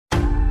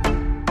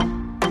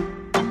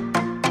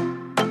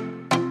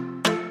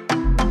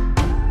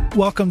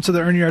Welcome to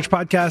the Earn Your Edge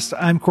podcast.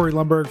 I'm Corey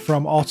Lundberg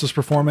from Altus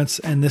Performance,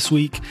 and this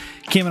week,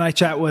 Cam and I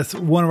chat with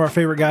one of our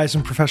favorite guys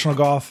in professional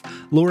golf,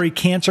 Laurie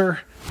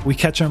Canter. We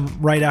catch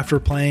him right after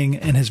playing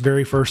in his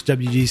very first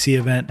WGC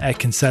event at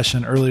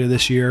Concession earlier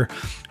this year,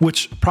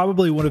 which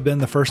probably would have been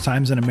the first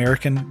times an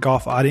American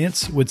golf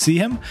audience would see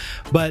him.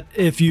 But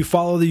if you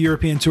follow the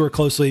European Tour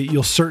closely,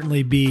 you'll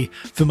certainly be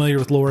familiar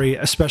with Laurie,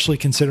 especially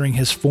considering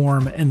his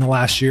form in the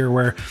last year,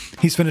 where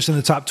he's finished in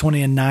the top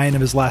 20 in 9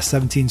 of his last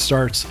 17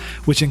 starts,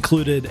 which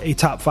included a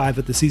top 5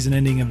 at the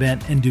season-ending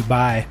event in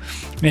Dubai.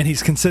 And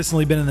he's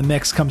consistently been in the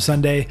mix come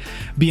Sunday.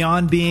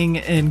 Beyond being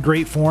in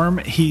great form,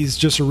 he's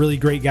just a really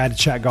great guy to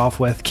chat golf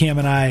with. Cam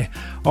and I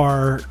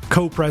are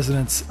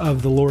co-presidents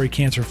of the Laurie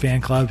Canter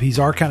fan club. He's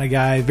our kind of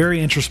guy,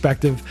 very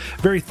introspective,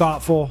 very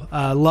thoughtful,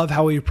 love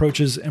how he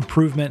approaches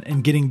improvement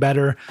and getting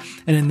better.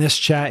 And in this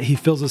chat, he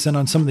fills us in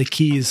on some of the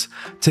keys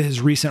to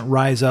his recent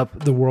rise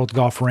up the world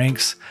golf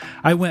ranks.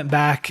 I went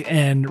back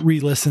and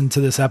re-listened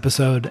to this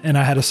episode, and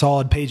I had a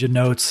solid page of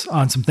notes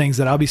on some things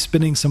that I'll be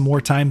spending some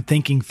more time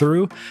thinking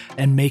through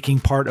and making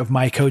part of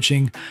my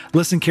coaching.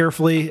 Listen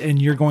carefully,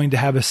 and you're going to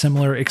have a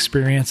similar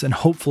experience and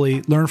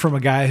hopefully learn from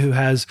a guy who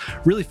has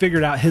really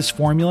figured out his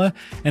formula.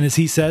 And as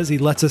he says, he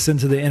lets us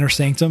into the inner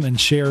sanctum and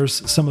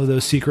shares some of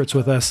those secrets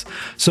with us.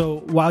 So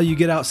while you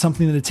get out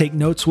something to take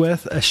notes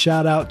with, a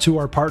shout out to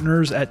our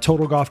partners at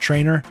Total Golf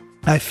Trainer.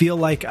 I feel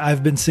like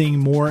I've been seeing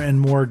more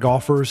and more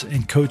golfers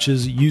and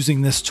coaches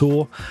using this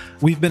tool.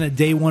 We've been a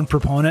day one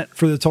proponent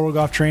for the Total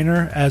Golf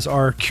Trainer as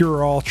our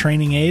cure-all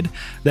training aid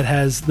that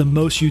has the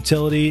most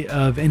utility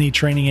of any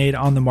training aid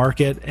on the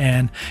market.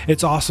 And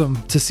it's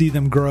awesome to see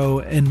them grow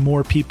and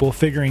more people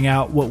figuring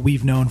out what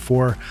we've known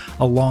for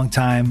a long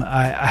time.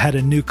 I had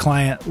a new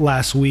client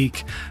last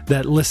week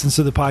that listens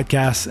to the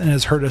podcast and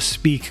has heard us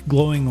speak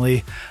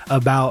glowingly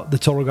about the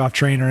Total Golf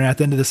Trainer. And at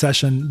the end of the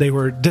session, they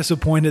were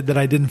disappointed that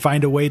I didn't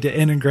find a way to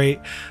integrate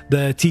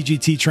the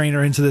TGT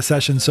trainer into the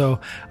session.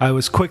 So I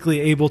was quickly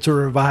able to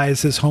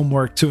revise his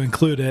homework to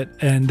include it.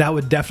 And that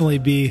would definitely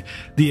be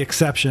the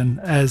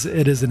exception, as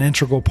it is an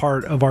integral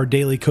part of our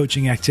daily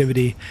coaching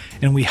activity.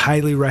 And we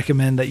highly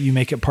recommend that you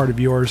make it part of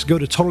yours. Go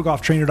to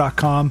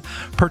totalgolftrainer.com,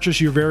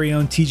 purchase your very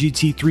own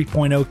TGT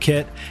 3.0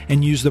 kit,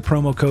 and use the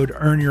promo code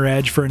Earn Your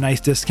Edge for a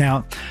nice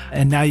discount.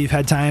 And now you've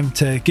had time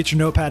to get your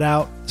notepad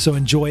out. So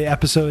enjoy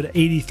episode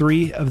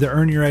 83 of the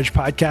Earn Your Edge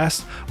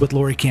podcast with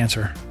Laurie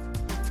Canter.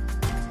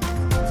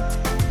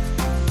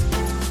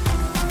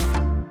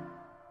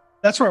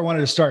 That's where I wanted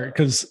to start,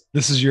 because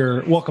this is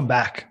your welcome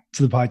back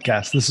to the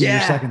podcast. This is your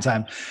second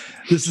time.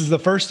 This is the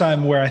first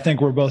time where I think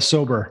we're both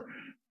sober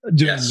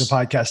doing the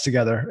podcast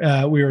together.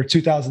 We were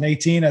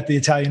 2018 at the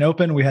Italian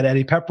Open. We had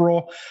Eddie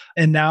Pepperell,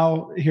 and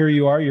now here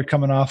you are. You're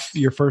coming off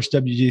your first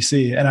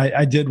WGC. And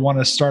I did want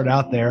to start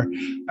out there.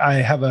 I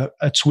have a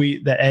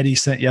tweet that Eddie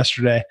sent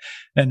yesterday,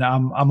 and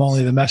I'm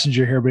only the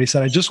messenger here, but he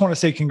said, "I just want to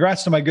say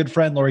congrats to my good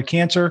friend Laurie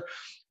Canter,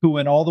 who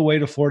went all the way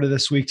to Florida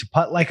this week to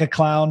putt like a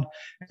clown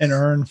and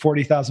earn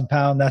 40,000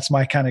 pounds. That's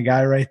my kind of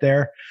guy right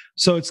there."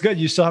 So it's good.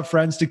 You still have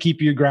friends to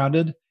keep you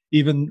grounded,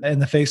 even in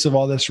the face of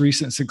all this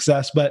recent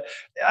success. But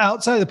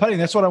outside of the putting,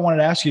 that's what I wanted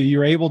to ask you.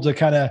 You're able to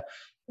kind of,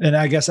 and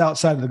I guess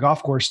outside of the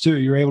golf course too,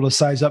 you're able to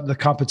size up the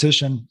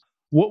competition.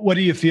 What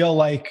do you feel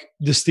like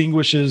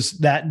distinguishes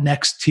that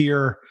next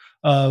tier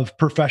of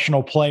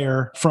professional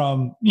player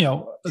from,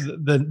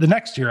 the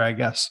next tier, I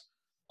guess?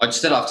 I'd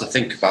still have to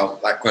think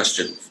about that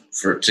question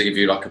to give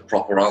you like a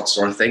proper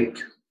answer, I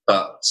think.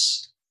 But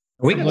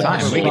we can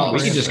time. We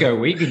can just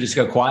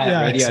go quiet,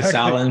 radio exactly.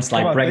 Silence,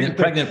 like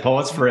pregnant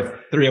pause for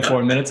 3 or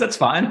 4 minutes. That's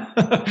fine.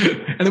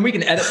 And then we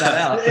can edit that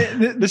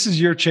out. This is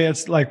your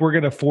chance. Like, we're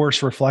going to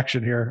force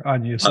reflection here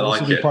on you. So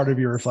this will be part of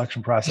your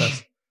reflection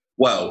process.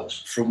 Well,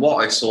 from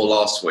what I saw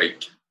last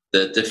week,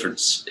 the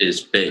difference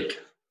is big.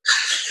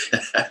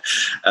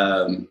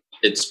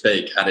 It's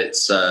big, and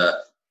it's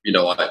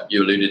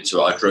you alluded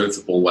to, I drove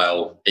the ball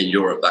well in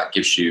Europe. That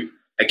gives you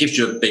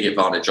a big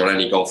advantage on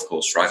any golf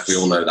course, right? We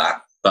all know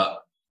that.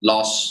 But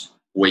last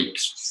week,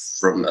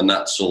 and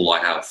that's all I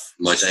have,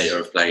 my data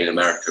of playing in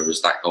America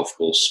was that golf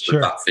course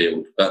with that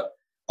field. But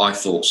I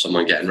thought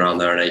someone getting around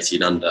there in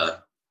 18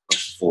 under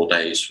for 4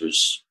 days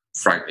was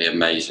frankly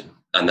amazing.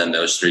 And then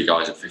there was 3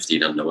 guys at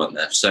 15 under, weren't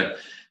there? So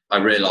I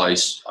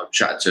realised, I've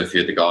chatted to a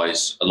few of the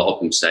guys, a lot of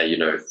them say,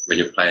 when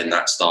you're playing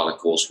that style of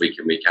course week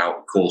in, week out,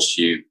 of course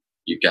you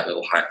get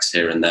little hacks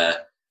here and there.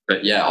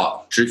 But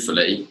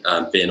truthfully,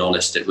 being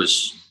honest, it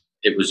was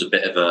a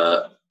bit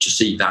of to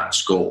see that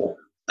score.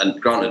 And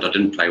granted, I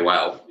didn't play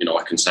well.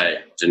 I can say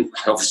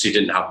obviously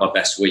didn't have my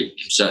best week,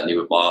 certainly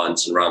with my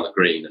irons and around the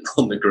green and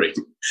on the green.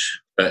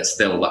 But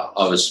still,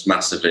 I was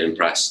massively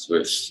impressed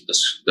with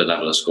the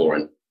level of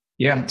scoring.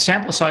 Yeah,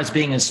 sample size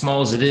being as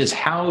small as it is,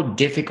 how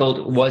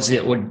difficult was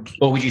it,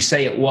 or would you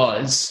say it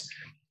was,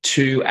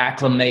 to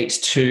acclimate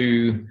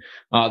to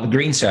the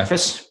green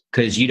surface?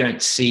 Because you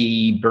don't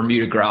see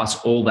Bermuda grass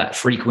all that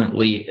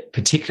frequently,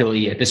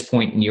 particularly at this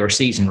point in your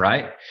season,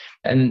 right?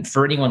 And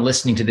for anyone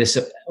listening to this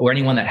or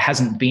anyone that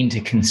hasn't been to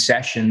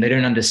Concession, they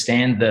don't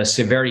understand the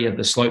severity of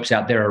the slopes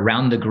out there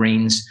around the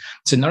greens.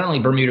 So not only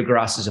Bermuda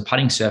grass is a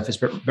putting surface,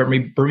 but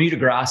Bermuda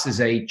grass is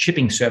a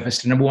chipping surface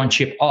to, number one,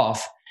 chip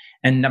off,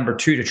 and number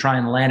two, to try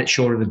and land it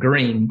short of the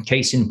green.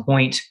 Case in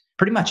point,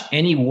 pretty much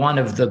any one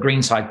of the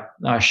greenside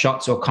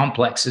shots or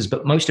complexes.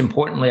 But most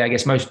importantly, I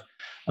guess most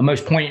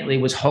poignantly,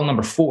 was hole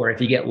number 4. If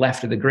you get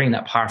left of the green,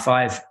 that par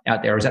 5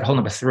 out there, or is that hole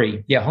number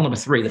 3? Yeah, hole number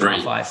 3, the par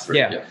 5.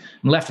 Yeah.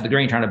 Left of the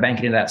green, trying to bank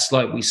it into that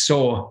slope. We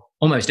saw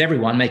almost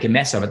everyone make a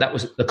mess of it. That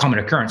was the common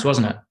occurrence,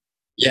 wasn't it?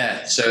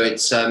 Yeah. So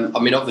it's,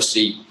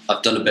 obviously,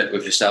 I've done a bit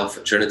with yourself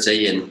at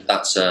Trinity, and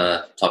that's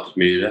a type of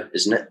Bermuda,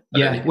 isn't it?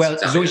 Yeah. Well,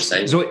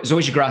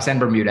 Zoysia grass and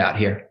Bermuda out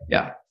here.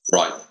 Yeah.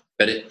 Right.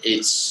 But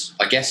it's,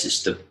 I guess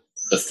it's the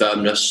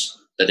firmness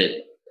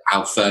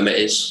how firm it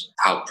is,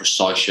 how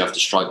precise you have to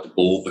strike the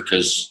ball,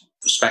 because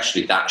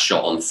especially that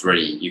shot on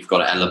 3, you've got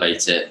to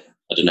elevate it,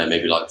 I don't know,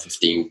 maybe like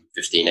 15,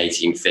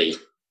 18 feet,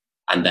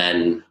 and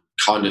then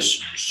kind of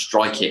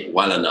strike it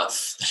well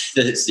enough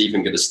that it's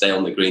even going to stay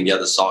on the green the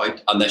other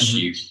side, unless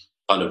you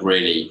kind of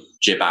really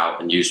jib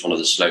out and use one of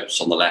the slopes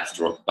on the left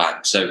or on the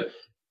back. So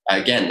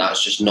again,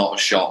 that's just not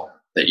a shot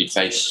that you'd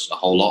face a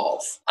whole lot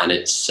of. And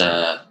it's,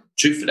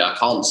 truthfully, I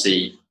can't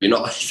see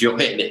if you're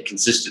hitting it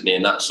consistently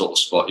in that sort of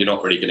spot, you're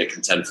not really going to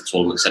contend for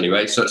tournaments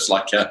anyway. So it's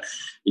like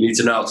you need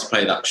to know how to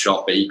play that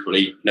shot, but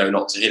equally know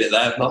not to hit it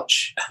there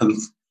much.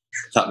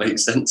 If that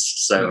makes sense.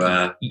 So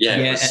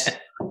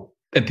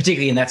And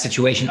particularly in that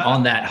situation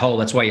on that hole,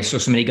 that's why you saw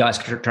so many guys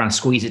trying to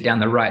squeeze it down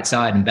the right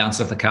side and bounce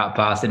off the cart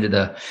path into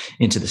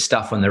the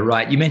stuff on the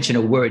right. You mentioned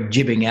a word,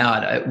 jibbing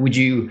out. Would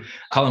you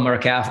call him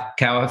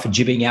Morikawa for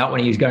jibbing out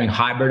when he was going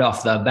hybrid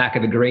off the back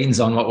of the greens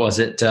on, what was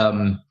it,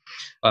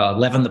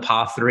 11 the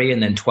par 3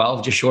 and then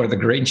 12 just short of the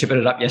green, chipping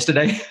it up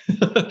yesterday?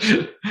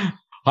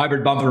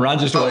 Hybrid bump and run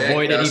just to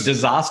avoid any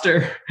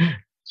disaster.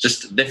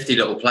 Just a nifty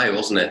little play,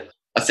 wasn't it?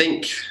 I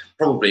think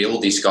probably all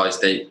these guys,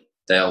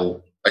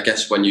 they'll, I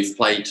guess when you've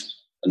played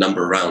a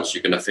number of rounds,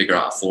 you're going to figure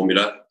out a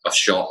formula, a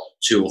shot,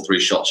 2 or 3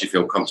 shots you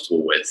feel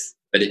comfortable with.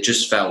 But it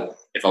just felt,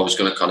 if I was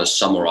going to kind of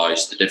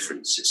summarize the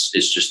difference,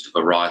 it's just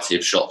the variety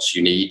of shots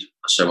you need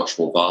are so much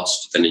more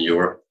vast than in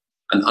Europe.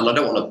 And I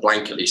don't want to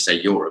blanketly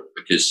say Europe,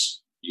 because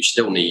you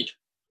still need,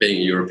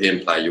 being a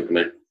European player, you're going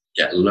to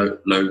get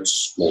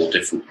loads more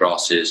different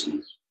grasses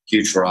and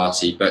huge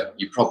variety, but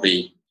you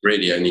probably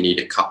really only need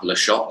a couple of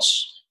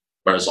shots.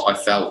 Whereas I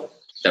felt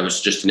there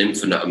was just an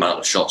infinite amount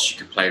of shots you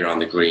could play around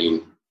the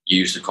green,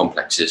 use the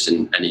complexes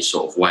in any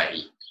sort of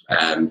way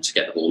to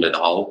get the ball near the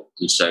hole.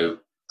 And so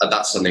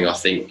that's something I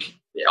think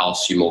it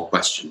asks you more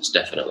questions,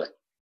 definitely.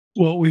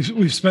 Well,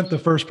 we've spent the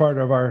first part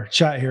of our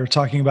chat here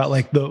talking about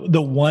like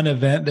the one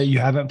event that you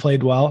haven't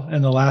played well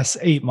in the last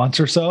 8 months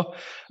or so.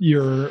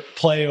 Your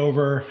play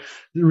over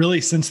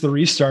really since the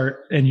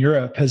restart in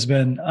Europe has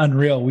been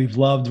unreal. We've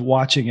loved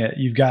watching it.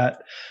 You've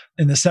got,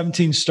 in the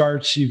 17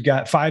 starts, you've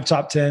got 5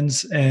 top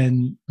 10s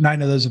and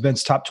 9 of those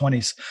events top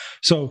 20s.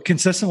 So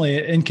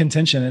consistently in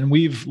contention, and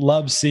we've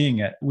loved seeing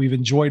it. We've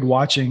enjoyed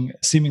watching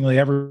seemingly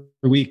every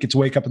week. It's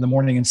wake up in the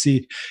morning and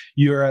see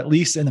you're at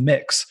least in the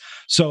mix.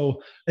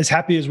 So as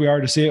happy as we are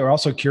to see it, we're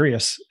also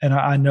curious. And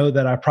I know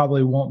that I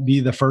probably won't be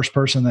the first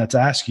person that's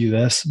asked you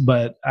this,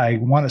 but I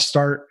want to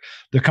start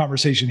the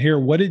conversation here.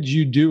 What did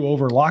you do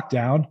over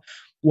lockdown?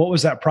 What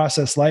was that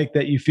process like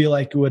that you feel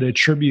like would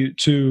attribute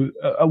to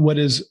what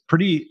is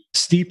pretty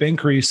steep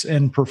increase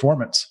in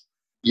performance?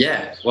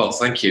 Yeah, well,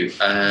 thank you.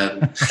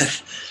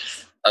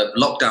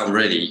 Lockdown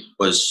really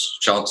was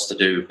a chance to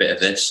do a bit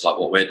of this, like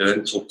what we're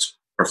doing,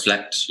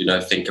 reflect,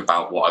 think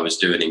about what I was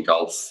doing in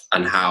golf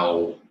and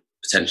how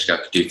potentially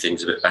I could do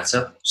things a bit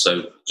better.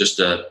 So just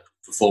a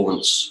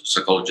performance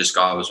psychologist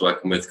guy I was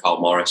working with,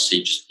 Carl Morris,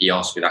 he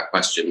asked me that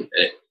question.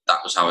 That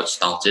was how it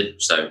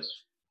started. So,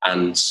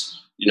 and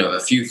a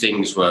few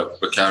things were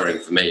recurring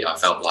for me. I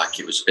felt like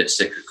it was a bit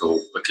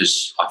cyclical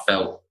because I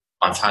felt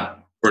I've had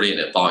brilliant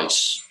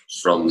advice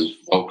from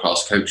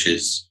world-class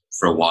coaches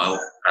for a while.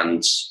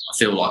 And I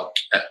feel like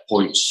at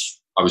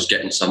points I was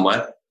getting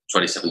somewhere.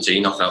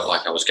 2017, I felt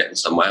like I was getting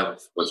somewhere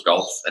with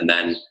golf.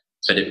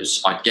 But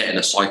I'd get in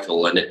a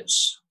cycle and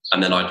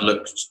then I'd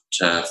look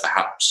to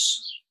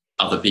perhaps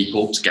other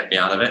people to get me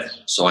out of it.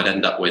 So I'd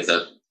end up with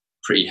a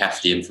pretty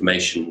hefty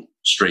information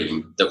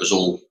stream that was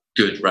all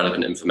good,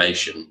 relevant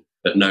information,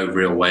 but no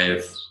real way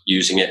of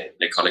using it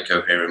in a kind of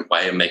coherent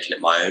way and making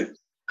it my own.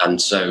 And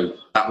so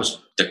that was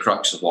the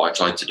crux of what I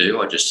tried to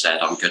do. I just said,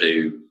 I'm going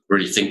to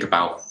really think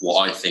about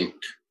what I think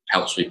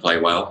helps me play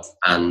well.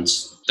 And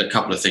the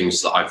couple of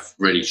things that I've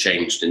really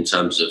changed in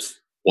terms of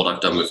what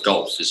I've done with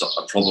golf is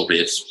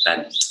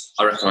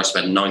I reckon I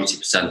spend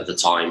 90% of the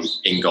time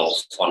in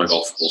golf on a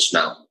golf course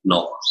now,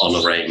 not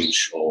on a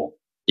range or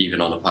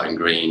even on a putting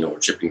green or a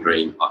chipping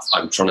green.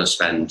 I'm trying to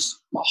spend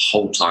my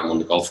whole time on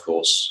the golf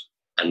course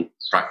and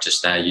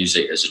practice there, use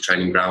it as a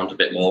training ground a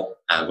bit more,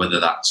 whether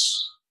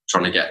that's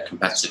trying to get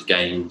competitive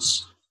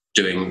gains,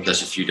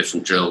 there's a few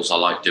different drills I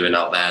like doing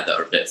out there that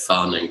are a bit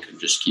fun and can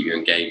just keep you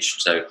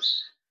engaged. So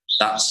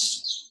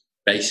that's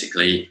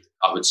basically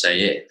I would say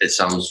it. It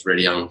sounds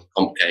really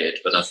uncomplicated,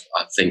 but I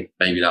think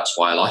maybe that's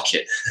why I like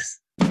it.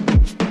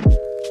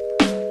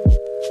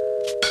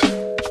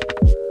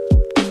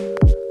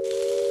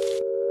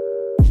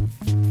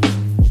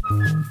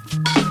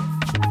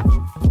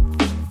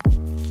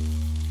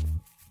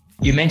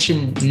 You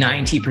mentioned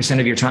 90%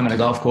 of your time on a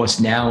golf course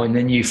now, and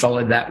then you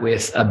followed that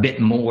with a bit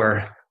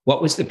more.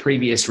 What was the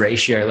previous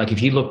ratio? Like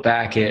if you look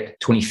back at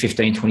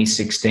 2015,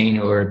 2016,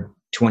 or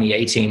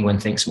 2018 when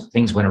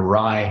things went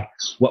awry,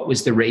 what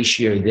was the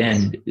ratio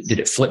then? Did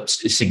it flip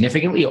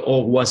significantly,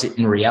 or was it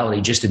in reality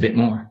just a bit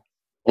more?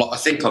 Well, I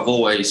think I've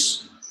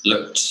always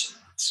looked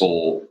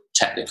for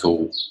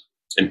technical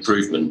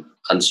improvement.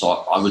 And so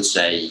I would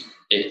say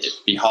it'd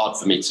be hard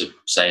for me to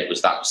say it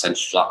was that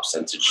percentage, that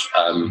percentage.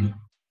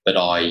 But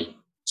I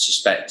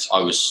suspect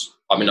I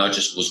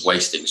just was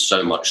wasting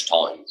so much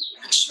time,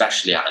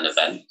 especially at an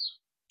event.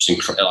 It's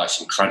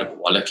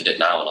incredible. I look at it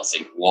now and I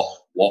think, what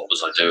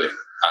was I doing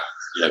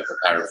at,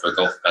 preparing for a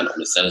golf event on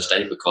a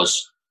Thursday?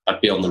 Because I'd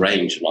be on the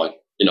range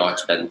and I'd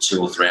spend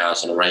 2 or 3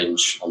 hours on a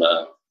range on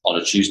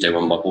a Tuesday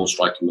when my ball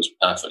striking was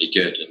perfectly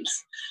good, and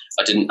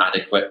I didn't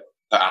put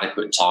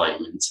adequate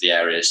time into the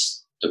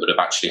areas that would have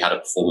actually had a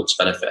performance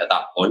benefit at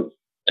that point.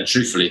 And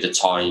truthfully, the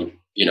time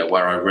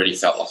where I really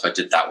felt like I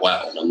did that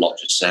well, and I'm not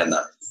just saying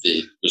that,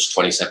 it was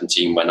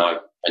 2017 when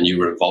you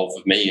were involved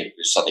with me. It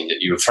was something that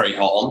you were very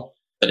hot on.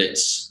 But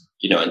it's,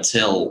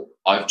 until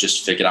I've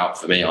just figured out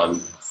for me,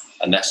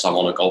 unless I'm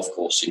on a golf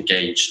course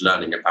engaged,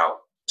 learning about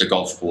the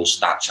golf course,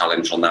 that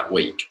challenge on that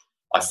week,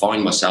 I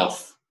find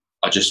myself,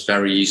 I just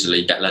very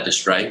easily get led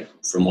astray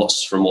from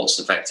what's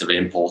effectively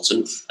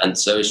important. And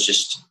so it's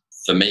just,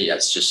 for me,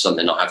 it's just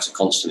something I have to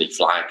constantly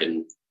flag,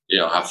 and,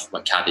 have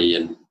my caddy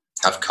and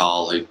have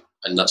Carl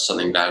and that's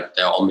something that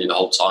they're on me the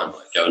whole time.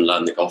 I go and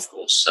learn the golf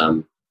course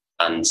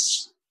and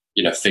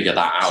figure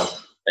that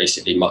out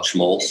basically much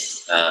more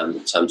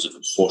in terms of a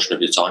portion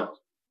of your time.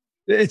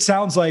 It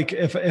sounds like,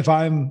 if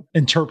I'm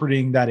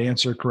interpreting that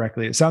answer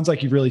correctly, it sounds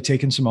like you've really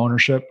taken some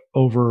ownership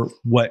over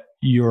what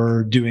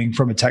you're doing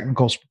from a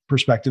technical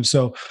perspective.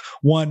 So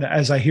one,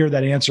 as I hear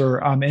that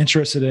answer, I'm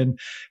interested in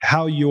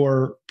how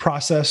your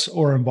process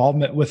or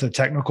involvement with a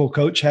technical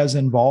coach has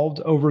evolved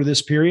over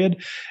this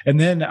period. And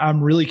then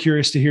I'm really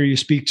curious to hear you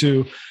speak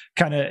to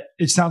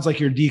it sounds like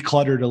you're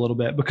decluttered a little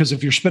bit, because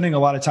if you're spending a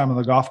lot of time on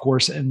the golf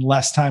course and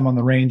less time on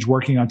the range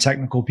working on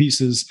technical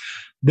pieces,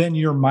 then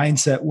your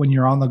mindset when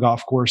you're on the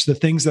golf course, the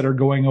things that are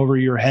going over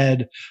your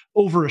head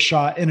over a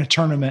shot in a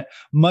tournament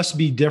must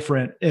be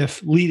different.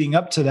 If leading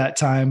up to that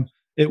time,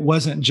 it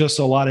wasn't just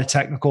a lot of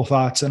technical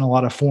thoughts and a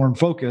lot of form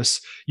focus,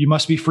 you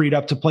must be freed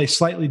up to play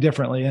slightly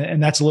differently.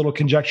 And that's a little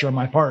conjecture on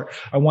my part.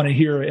 I want to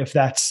hear if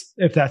that's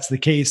the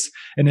case,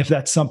 and if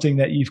that's something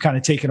that you've kind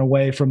of taken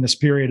away from this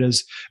period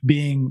as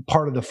being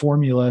part of the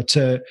formula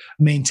to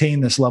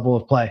maintain this level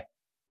of play.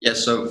 Yeah.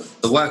 So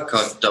the work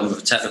I've done with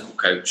a technical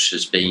coach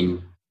has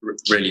been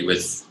really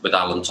with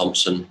Alan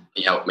Thompson.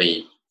 He helped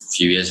me a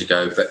few years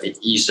ago, but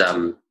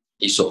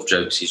he sort of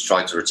jokes he's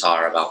tried to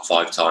retire about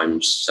 5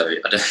 times. So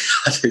I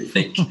don't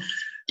think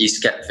he's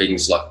kept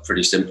things like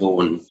pretty simple,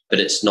 but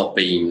it's not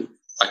been,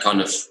 I kind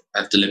of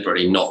have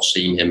deliberately not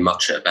seen him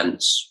much at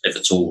events, if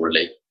at all,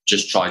 really.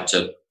 Just tried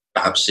to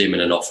perhaps see him in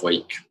an off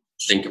week,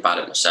 think about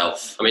it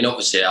myself. I mean,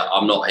 obviously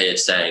I'm not here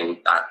saying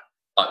that,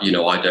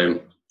 I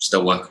don't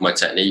still work on my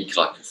technique.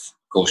 Like, of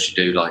course you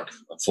do. Like,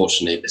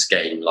 unfortunately, this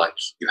game, like,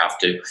 you have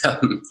to.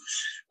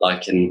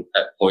 And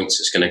at points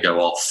it's going to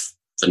go off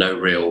for no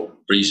real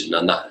reason,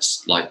 and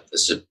that's like,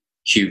 there's a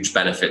huge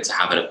benefit to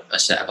having a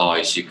set of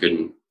eyes who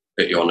can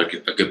put you on a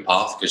good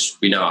path, because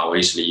we know how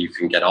easily you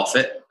can get off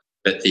it.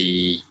 But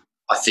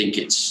I think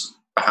it's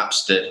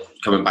perhaps that,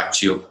 coming back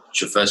to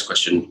your first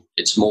question,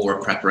 it's more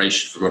a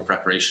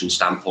preparation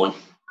standpoint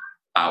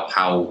about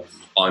how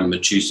I'm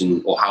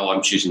choosing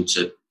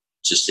to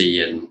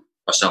see in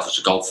myself as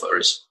a golfer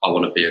is, I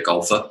want to be a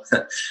golfer.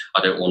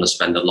 I don't want to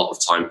spend a lot of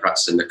time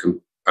practicing the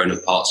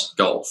component parts of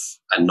golf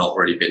and not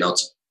really being able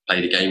to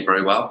play the game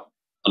very well.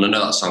 And I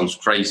know that sounds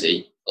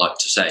crazy, like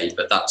to say,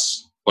 but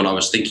that's when I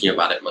was thinking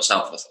about it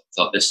myself. I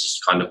thought this is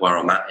kind of where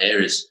I'm at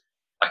here, is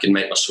I can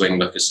make my swing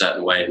look a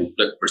certain way and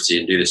look pretty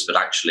and do this, but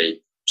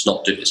actually it's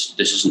not. This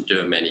isn't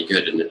doing me any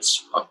good, and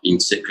I've been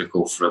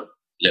cyclical for a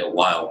little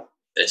while.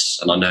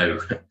 And I know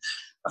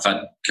I've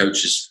had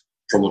coaches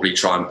probably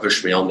try and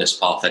push me on this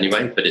path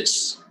anyway, but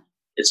it's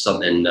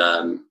something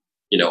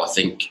I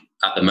think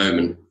at the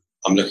moment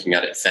I'm looking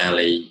at it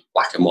fairly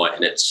black and white,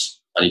 and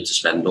I need to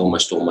spend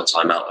almost all my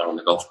time out there on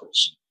the golf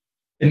course.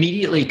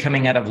 Immediately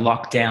coming out of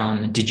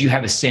lockdown, did you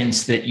have a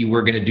sense that you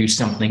were going to do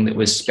something that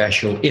was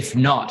special? If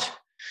not,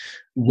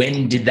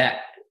 when did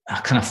that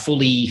kind of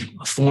fully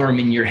form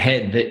in your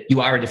head that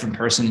you are a different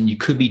person and you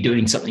could be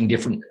doing something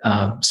different,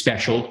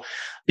 special,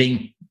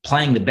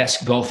 playing the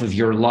best golf of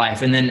your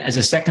life? And then as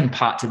a second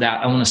part to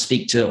that, I want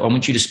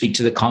you to speak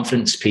to the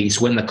confidence piece,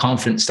 when the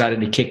confidence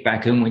started to kick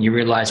back in, when you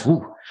realize,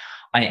 whoo,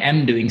 I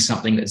am doing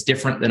something that's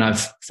different than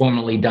I've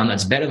formerly done,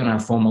 that's better than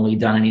I've formerly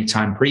done any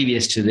time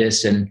previous to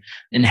this, and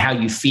how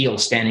you feel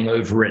standing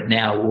over it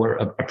now or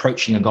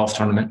approaching a golf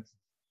tournament.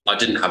 I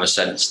didn't have a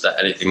sense that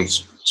anything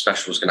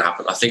special was going to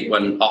happen. I think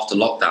after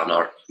lockdown,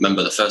 I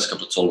remember the first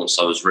couple of tournaments,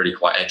 I was really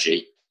quite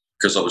edgy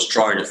because I was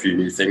trying a few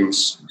new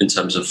things in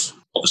terms of,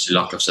 obviously,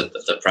 like I've said,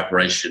 the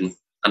preparation.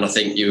 And I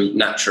think you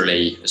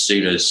naturally, as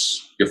soon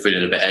as you're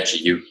feeling a bit edgy,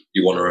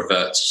 you want to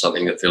revert to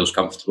something that feels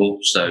comfortable.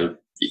 So,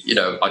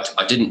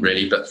 I didn't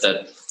really, but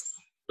then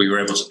we were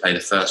able to play the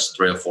first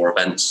 3 or 4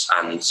 events,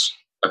 and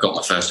I got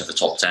my first ever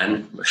top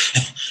 10,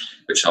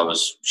 which I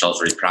was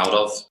really proud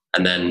of.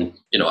 And then,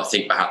 I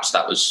think perhaps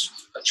that was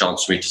a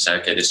chance for me to say,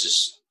 okay,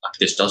 this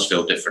does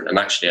feel different. And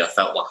actually, I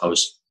felt like I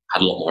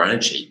had a lot more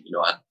energy.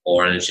 I had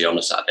more energy on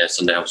a Saturday.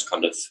 Sunday, I was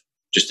kind of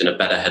just in a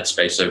better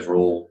headspace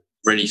overall.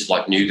 Really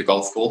knew the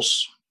golf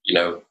course,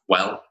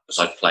 well, as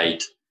I'd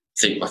played. I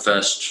think my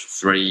first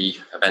 3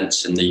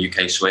 events in the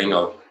UK swing,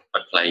 I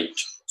played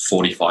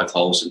 45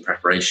 holes in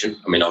preparation.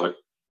 I mean, I would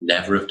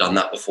never have done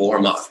that before.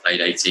 I might have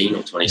played 18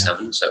 or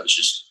 27. Yeah. So it was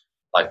just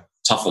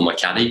tough on my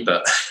caddy,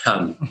 but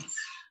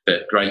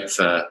great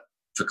for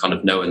kind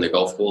of knowing the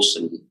golf course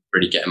and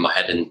really getting my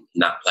head in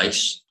that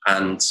place.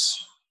 And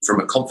from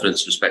a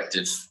confidence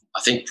perspective,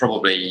 I think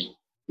probably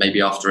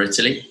maybe after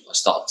Italy, I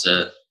started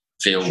to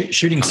feel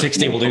shooting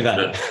 60 will do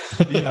that.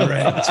 Yeah,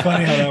 right. It's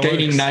funny how that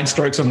Gaining works. 9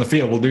 strokes on the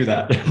field will do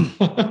that.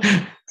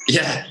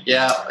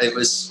 Yeah, it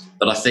was.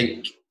 But I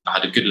think I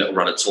had a good little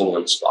run at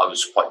tournaments, but I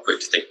was quite quick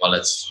to think, well,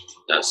 it's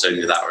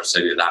only that or it's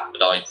only that.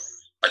 But I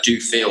do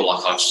feel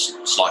like I've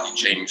slightly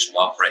changed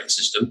my operating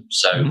system.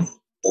 So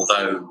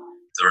although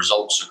the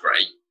results are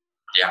great,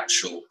 the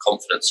actual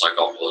confidence I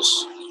got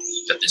was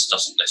that this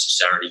doesn't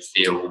necessarily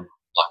feel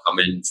like I'm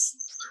in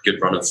a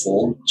good run of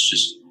form. It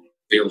just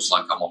feels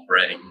like I'm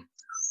operating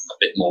a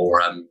bit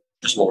more,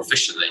 just more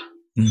efficiently.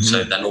 Mm-hmm.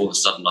 So then all of a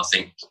sudden, I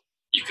think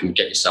you can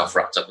get yourself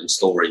wrapped up in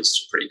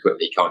stories pretty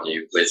quickly, can't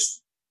you? With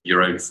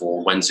your own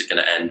form, when's it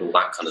going to end, all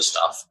that kind of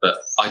stuff. But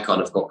I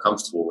kind of got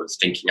comfortable with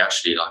thinking,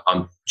 actually,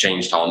 I'm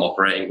changed how I'm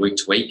operating week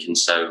to week. And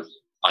so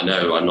I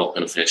know I'm not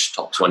going to finish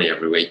top 20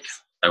 every week.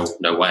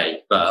 No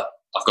way. But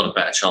I've got a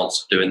better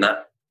chance of doing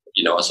that.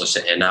 As I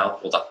sit here now,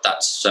 well,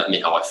 that's certainly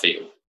how I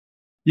feel.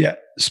 Yeah.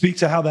 Speak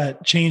to how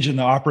that change in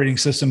the operating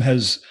system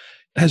has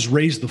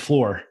raised the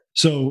floor.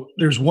 So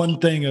there's one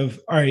thing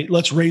of, all right,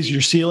 let's raise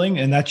your ceiling.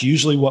 And that's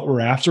usually what we're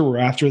after. We're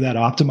after that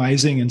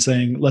optimizing and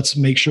saying, let's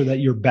make sure that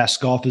your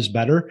best golf is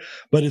better.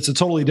 But it's a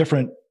totally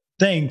different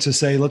thing to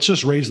say, let's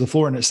just raise the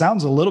floor. And it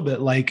sounds a little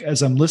bit like,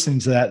 as I'm listening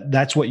to that,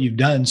 that's what you've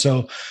done.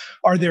 So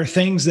are there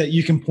things that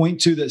you can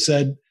point to that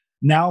said,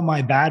 now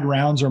my bad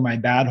rounds or my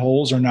bad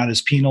holes are not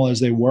as penal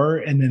as they were.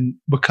 And then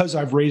because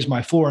I've raised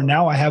my floor,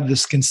 now I have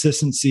this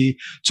consistency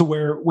to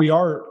where we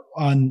are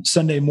on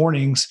Sunday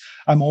mornings.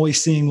 I'm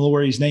always seeing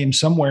Lori's name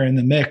somewhere in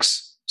the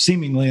mix,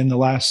 seemingly in the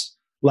last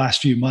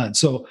few months.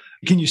 So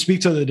can you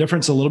speak to the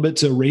difference a little bit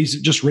to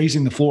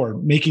raising the floor,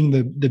 making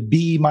the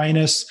B-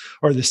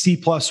 or the C+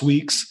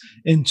 weeks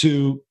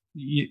into,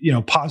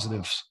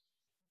 positives?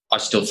 I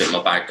still think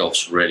my bad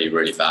golf's really,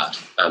 really bad.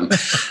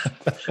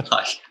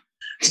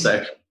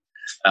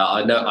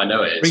 I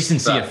know it is.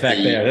 Recency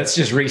effect there. That's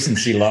just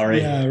recency, Laurie.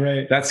 Yeah,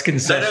 right. That's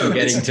concession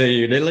getting to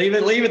you. Leave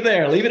it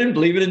there. Leave it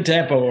in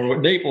Tampa or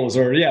Naples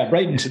or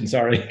Bradenton.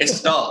 Sorry.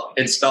 It's not.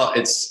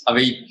 I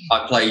mean,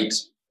 I played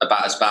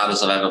about as bad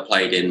as I've ever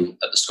played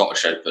at the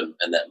Scottish Open,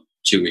 and then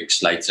 2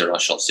 weeks later I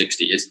shot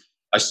 60.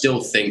 I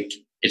still think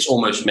it's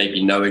almost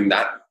maybe knowing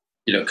that.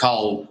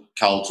 Carl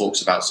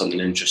talks about something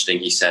interesting.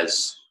 He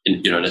says in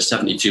a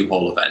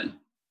 72-hole event,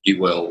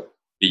 you'll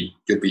be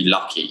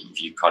lucky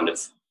if you kind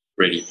of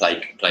really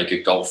play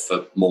good golf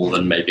for more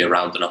than maybe a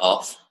round and a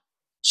half.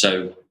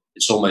 So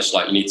it's almost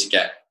like you need to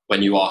get,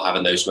 when you are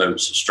having those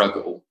moments of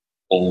struggle,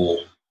 or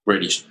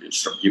really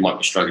you might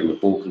be struggling with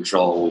ball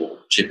control or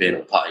chip in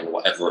or putting or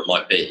whatever it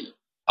might be.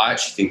 I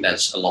actually think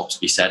there's a lot to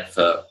be said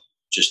for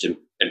just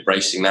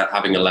embracing that,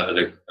 having a level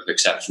of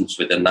acceptance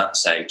within that,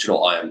 saying, do you know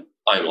what,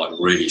 I'm like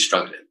really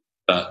struggling,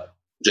 but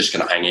I'm just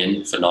going to hang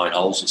in for 9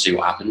 holes and see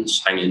what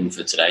happens. Hang in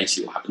for today,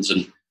 see what happens.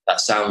 And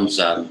that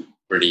sounds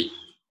really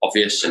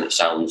obvious and it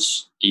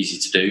sounds easy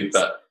to do,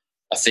 but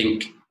I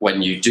think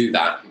when you do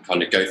that and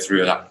kind of go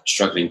through that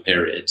struggling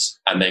period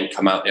and then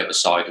come out the other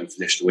side and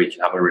finish the week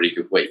and have a really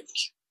good week,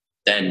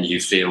 then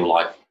you feel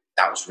like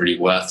that was really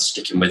worth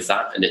sticking with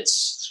that. And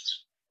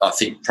I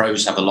think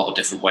pros have a lot of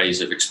different ways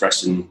of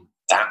expressing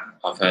that.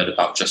 I've heard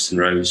about Justin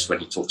Rose when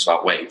he talks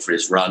about waiting for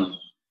his run,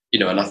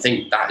 and I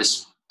think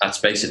that's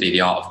basically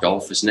the art of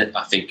golf, isn't it?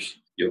 I think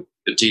you're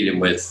dealing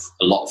with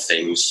a lot of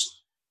things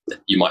that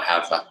you might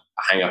have a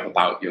hang up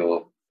about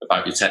your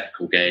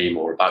technical game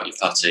or about your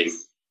putting,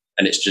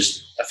 and it's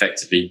just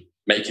effectively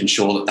making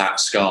sure that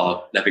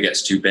scar never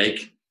gets too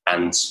big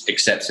and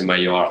accepting where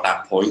you are at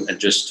that point and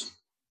just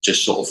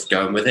sort of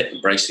going with it,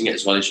 embracing it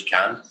as well as you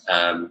can.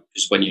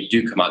 Because when you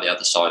do come out the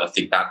other side, I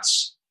think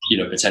that's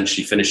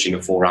potentially finishing a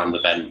 4-round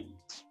event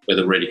with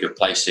a really good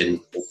place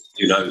in,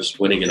 who knows,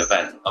 winning an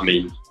event. I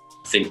mean,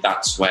 I think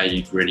that's where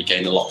you really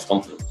gain a lot of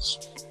confidence.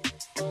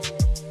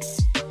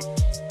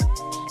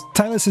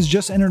 Titleist has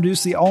just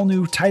introduced the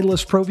all-new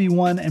Titleist Pro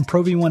V1 and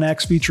Pro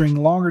V1X featuring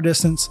longer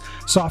distance,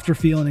 softer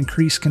feel, and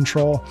increased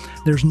control.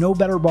 There's no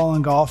better ball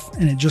in golf,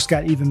 and it just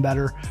got even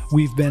better.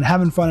 We've been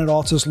having fun at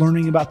Altus,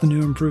 learning about the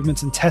new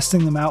improvements and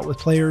testing them out with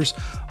players.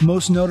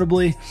 Most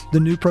notably,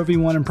 the new Pro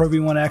V1 and Pro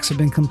V1X have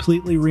been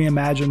completely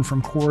reimagined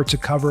from core to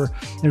cover.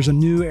 There's a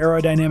new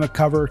aerodynamic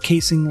cover,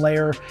 casing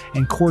layer,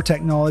 and core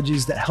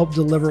technologies that help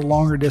deliver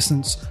longer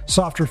distance,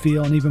 softer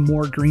feel, and even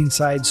more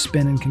greenside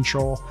spin and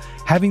control.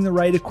 Having the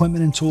right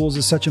equipment and tools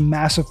is such a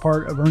massive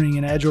part of earning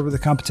an edge over the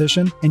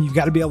competition, and you've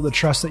got to be able to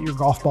trust that your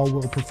golf ball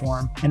will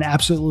perform. And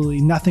absolutely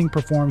nothing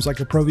performs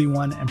like a Pro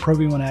V1 and Pro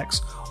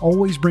V1X.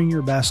 Always bring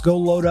your best. Go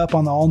load up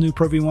on the all-new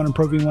Pro V1 and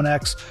Pro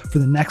V1X for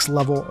the next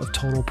level of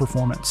total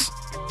performance.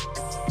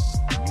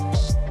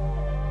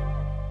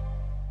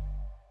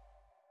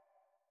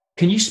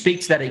 Can you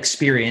speak to that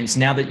experience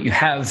now that you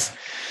have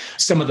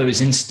some of those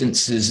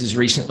instances as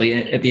recently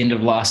at the end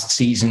of last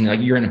season?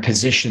 Like, you're in a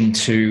position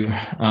to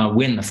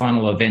win the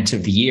final event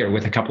of the year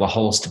with a couple of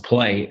holes to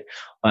play.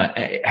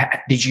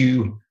 Did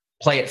you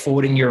play it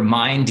forward in your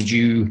mind? Did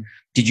you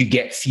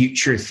get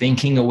future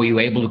thinking, or were you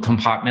able to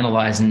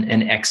compartmentalize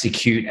and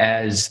execute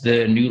as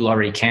the new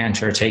Laurie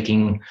Canter,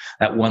 taking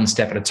that one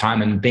step at a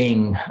time and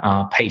being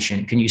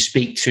patient? Can you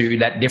speak to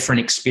that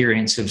different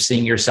experience of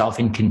seeing yourself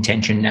in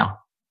contention now?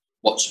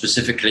 What,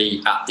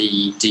 specifically at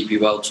the DP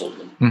World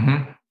Tournament?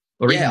 Mm-hmm.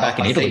 Or even back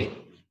in Italy.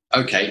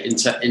 Okay, in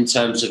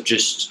terms of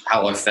just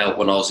how I felt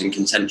when I was in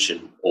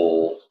contention,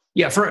 or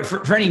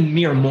for any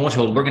mere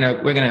mortal, we're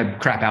gonna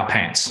crap our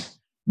pants,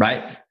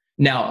 right?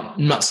 Now,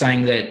 I'm not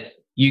saying that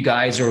you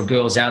guys or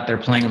girls out there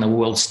playing on the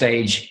world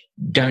stage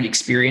don't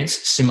experience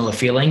similar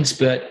feelings,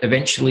 but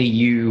eventually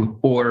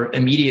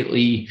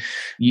immediately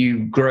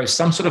you grow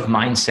some sort of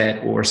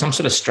mindset or some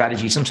sort of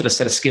strategy, some sort of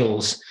set of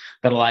skills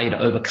that allow you to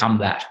overcome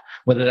that.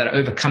 Whether that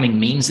overcoming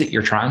means that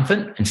you're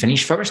triumphant and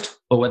finish first,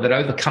 or whether that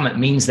overcome it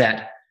means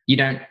that you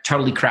don't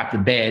totally crap the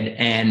bed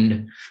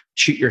and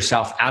shoot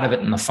yourself out of it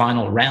in the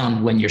final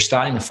round when you're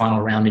starting the final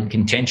round in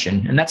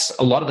contention. And that's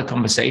a lot of the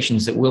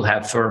conversations that we'll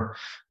have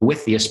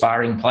with the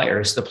aspiring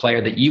players, the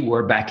player that you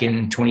were back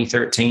in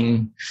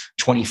 2013,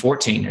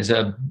 2014 as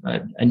a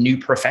new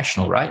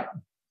professional, right?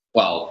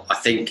 Well, I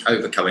think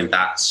overcoming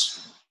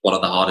that's one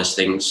of the hardest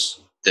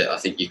things that I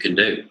think you can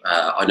do.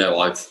 I know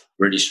I've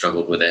really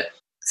struggled with it.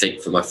 I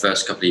think for my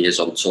first couple of years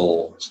on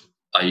tour,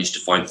 I used to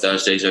find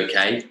Thursdays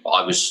okay, but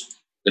I was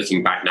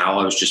looking back now,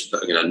 I was just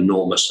putting an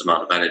enormous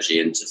amount of energy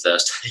into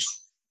Thursday,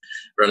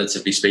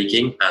 relatively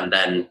speaking. And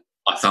then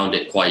I found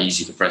it quite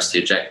easy to press the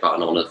eject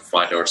button on a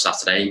Friday or a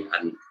Saturday.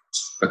 And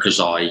because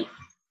I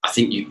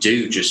think you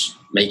do just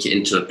make it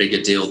into a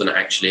bigger deal than it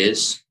actually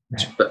is.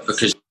 But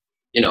because,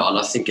 and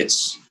I think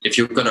if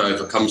you're going to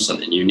overcome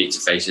something, you need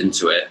to face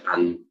into it.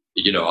 And,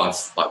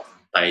 I've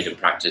played and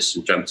practiced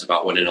and dreamt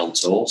about winning on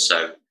tour.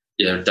 So,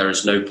 there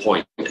is no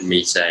point in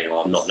me saying,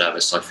 "Oh, I'm not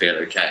nervous, I feel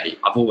okay."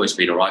 I've always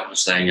been all right with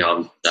saying,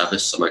 "I'm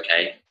nervous, I'm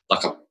okay."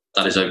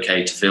 That is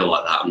okay to feel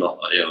like that. I'm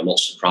not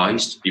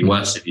surprised. It'd be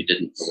worse if you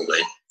didn't,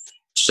 probably.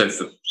 So,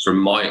 from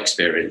my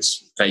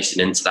experience,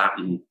 facing into that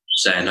and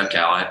saying, "Okay,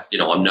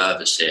 I'm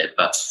nervous here,"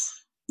 but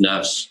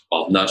nerves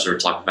are a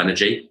type of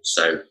energy.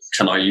 So,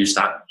 can I use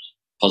that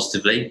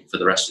positively for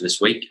the rest of this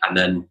week? And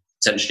then,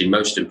 potentially,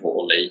 most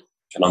importantly,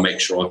 can I make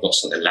sure I've got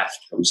something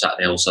left from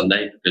Saturday or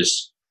Sunday?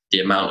 Because the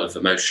amount of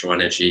emotional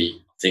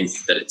energy I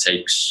think that it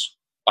takes,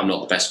 I'm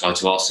not the best guy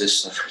to ask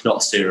this, I'm not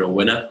a serial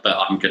winner, but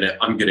I'm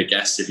gonna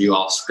guess if you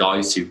ask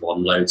guys who've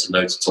won loads and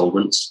loads of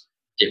tournaments,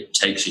 it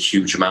takes a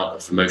huge amount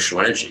of emotional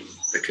energy,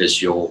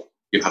 because you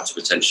have to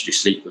potentially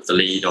sleep with the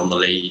lead, on the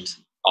lead,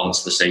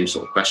 answer the same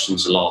sort of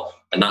questions a lot,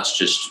 and that's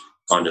just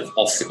kind of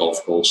off the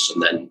golf course,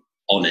 and then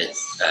on it.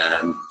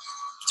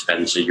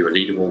 Depends if you're a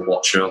leaderboard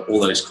watcher, all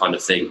those kind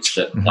of things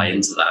that play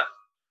into that.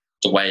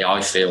 The way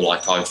I feel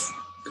like I've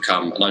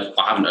become, and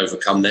I haven't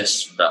overcome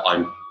this, but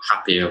I'm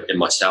happier in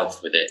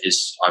myself with it,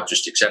 is I've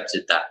just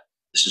accepted that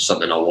this is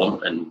something I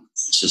want, and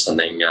this is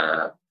something,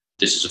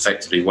 this is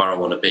effectively where I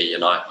want to be,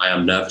 and I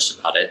am nervous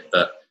about it,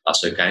 but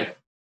that's okay.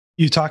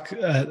 You talk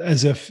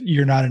as if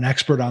you're not an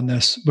expert on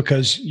this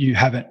because you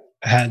haven't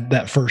had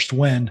that first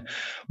win,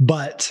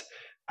 but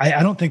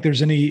I don't think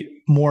there's any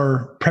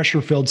more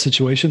pressure-filled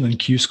situation than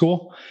Q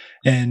School,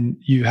 and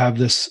you have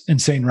this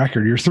insane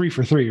record. You're 3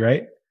 for 3,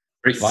 right?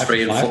 3 for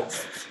 3 and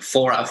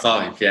 4 out of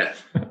 5. Yeah.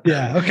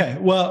 Yeah. Okay.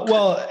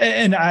 Well,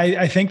 and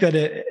I think that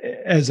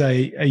as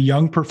a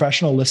young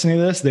professional listening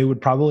to this, they would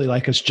probably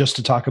like us just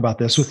to talk about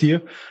this with you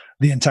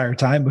the entire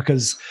time,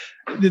 because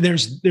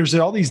there's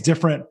all these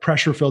different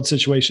pressure-filled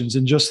situations.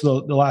 In just the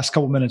last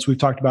couple of minutes, we've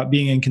talked about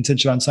being in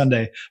contention on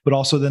Sunday, but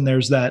also then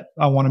there's that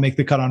I want to make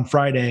the cut on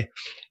Friday,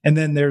 and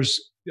then there's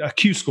a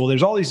Q School.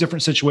 There's all these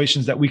different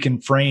situations that we can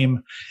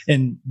frame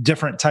in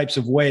different types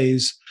of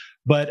ways.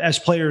 But as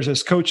players,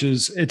 as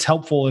coaches, it's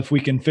helpful if we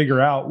can figure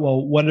out,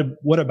 well,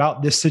 what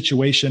about this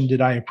situation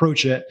did I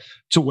approach it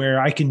to where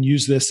I can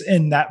use this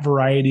in that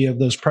variety of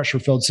those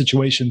pressure-filled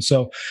situations?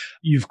 So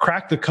you've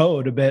cracked the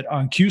code a bit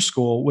on Q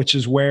School, which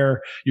is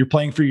where you're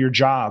playing for your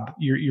job.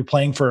 You're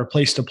playing for a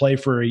place to play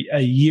for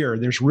a year.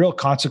 There's real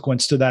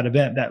consequence to that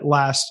event that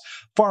lasts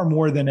far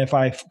more than if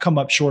I come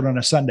up short on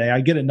a Sunday.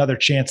 I get another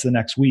chance the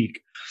next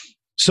week.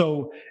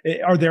 So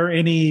are there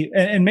any,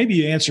 and maybe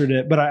you answered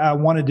it, but I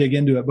want to dig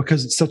into it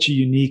because it's such a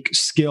unique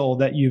skill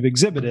that you've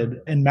exhibited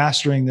in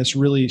mastering this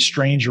really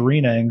strange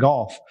arena in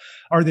golf.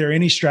 Are there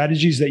any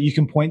strategies that you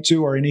can point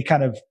to or any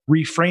kind of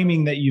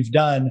reframing that you've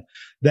done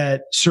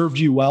that served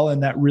you well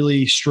in that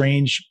really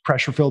strange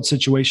pressure-filled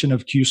situation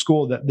of Q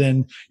School that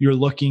then you're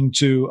looking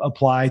to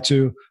apply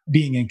to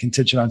being in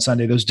contention on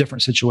Sunday, those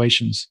different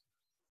situations?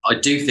 I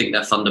do think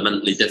they're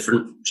fundamentally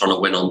different, trying to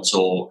win on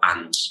tour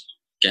and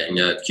getting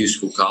a Q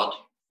School card.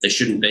 They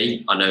shouldn't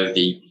be. I know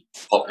the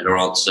popular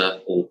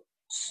answer, or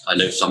I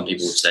know some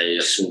people would say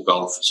it's all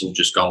golf, it's all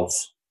just golf.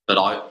 But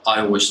I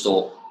always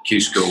thought Q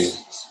School,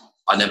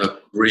 I never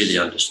really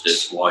understood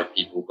why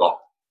people got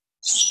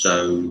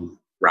so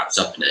wrapped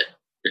up in it,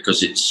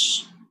 because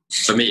it's,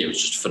 for me, it was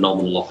just a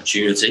phenomenal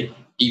opportunity.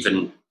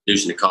 Even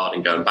losing the card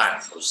and going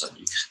back, I was like,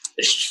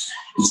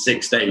 in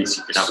 6 days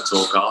you could have a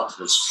tour card.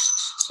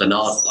 It's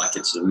banal, like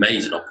it's an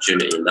amazing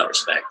opportunity in that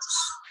respect.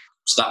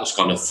 So that was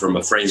kind of, from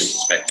a framing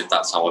perspective,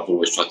 that's how I've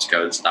always tried to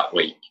go into that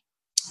week.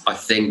 I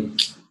think,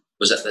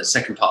 was that the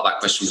second part of that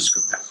question was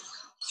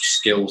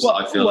skills that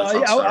I feel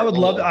I would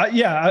love,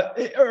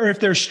 or if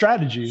there's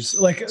strategies.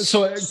 Like,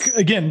 so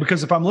again,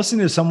 because if I'm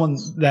listening to someone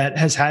that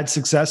has had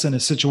success in a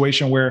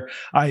situation where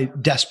I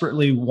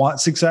desperately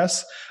want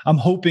success, I'm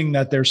hoping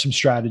that there's some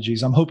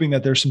strategies. I'm hoping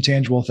that there's some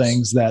tangible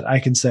things that I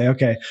can say,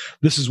 okay,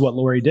 this is what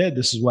Laurie did.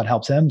 This is what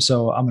helped him.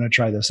 So I'm going to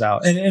try this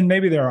out. And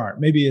maybe there aren't.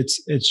 Maybe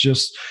it's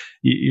just,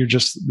 you're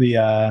just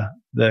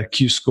the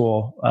Q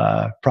School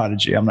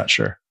prodigy. I'm not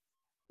sure.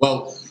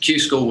 Well, Q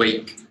School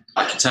week,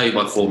 I can tell you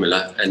my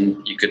formula,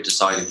 and you could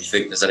decide if you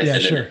think there's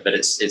anything in it. But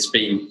it's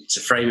been to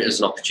frame it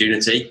as an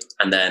opportunity,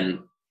 and then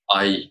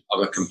I'm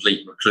a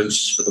complete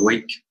recluse for the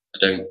week. I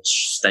don't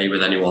stay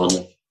with anyone,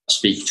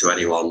 speak to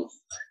anyone.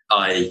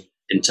 I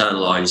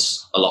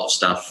internalize a lot of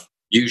stuff.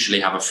 Usually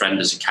have a friend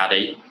as a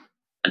caddy,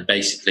 and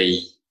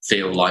basically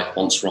feel like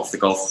once we're off the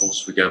golf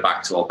course, we go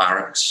back to our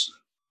barracks.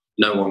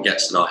 No one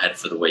gets in our head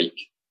for the week.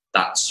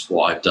 That's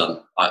what I've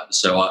done.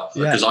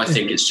 Because I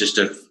think it's just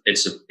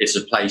it's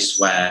a place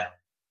where,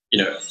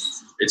 you know,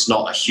 it's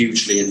not a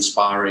hugely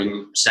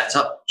inspiring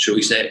setup, shall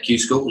we say, at Q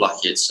School.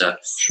 Like it's a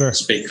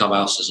big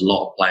clubhouse. There's a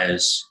lot of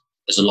players.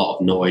 There's a lot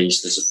of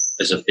noise.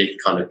 There's a big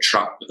kind of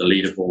truck with a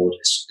leaderboard.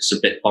 It's a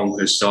bit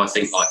bonkers. So I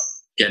think like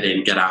get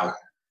in, get out.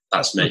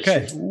 That's me.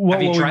 Okay. Well,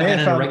 have you tried that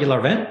in a regular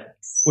event?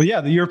 Well,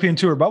 yeah, the European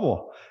Tour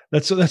bubble.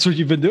 That's what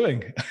you've been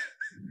doing.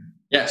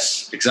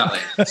 Yes, exactly.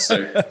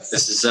 So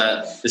this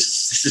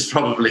is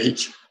probably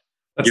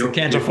that's the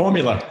Cantor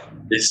formula.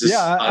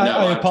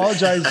 I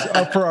apologize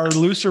for our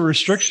looser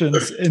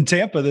restrictions in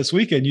Tampa this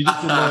weekend. You just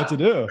didn't know what to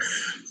do.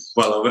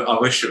 Well, I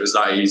wish it was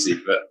that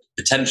easy, but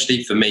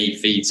potentially for me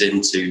feeds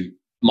into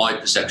my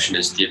perception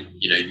is you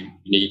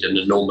need an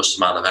enormous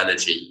amount of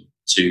energy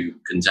to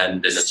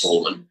contend in a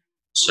tournament.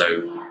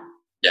 So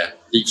yeah,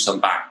 leave some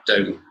back.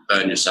 Don't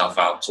burn yourself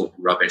out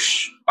talking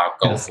rubbish about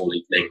golf all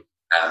evening,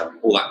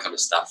 all that kind of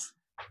stuff.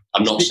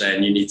 I'm not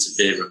saying you need to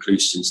be a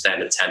recluse and stay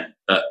in a tent,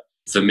 but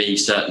for me,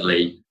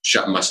 certainly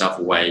shutting myself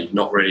away,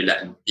 not really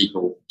letting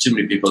too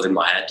many people in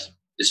my head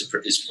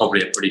is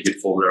probably a pretty good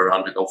formula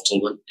around a golf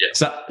tournament. Yeah.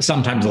 So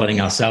sometimes letting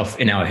ourselves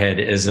in our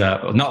head is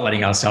not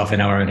letting ourselves in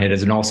our own head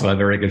is also a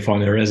very good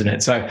formula, isn't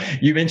it? So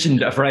you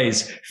mentioned a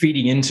phrase,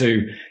 feeding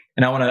into,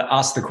 and I want to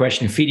ask the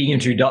question, feeding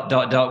into ...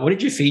 What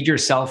did you feed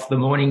yourself the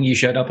morning you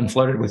showed up and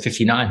floated with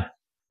 59?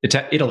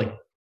 Italy.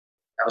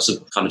 That was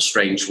a kind of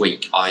strange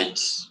week. I'd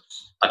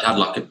had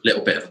like a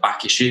little bit of a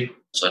back issue.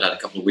 So I'd had a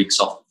couple of weeks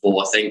off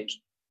before, I think.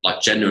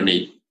 Like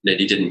genuinely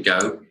nearly didn't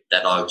go.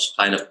 Then I was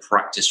playing a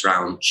practice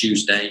round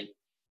Tuesday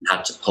and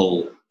had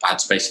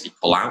to basically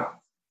pull out.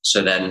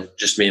 So then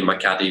just me and my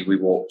caddy, we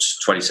walked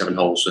 27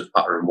 holes with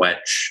putter and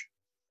wedge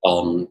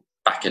on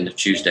back end of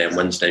Tuesday and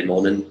Wednesday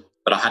morning.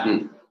 But I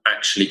hadn't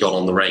actually gone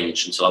on the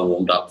range until I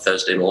warmed up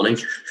Thursday morning.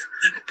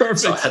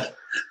 Perfect.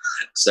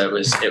 So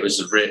it was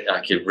a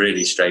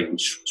really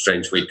strange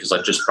week because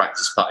I just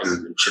practiced putting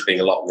and chipping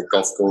a lot on the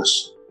golf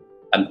course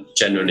and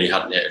genuinely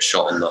hadn't hit a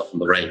shot on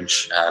the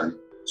range.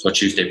 So my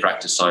Tuesday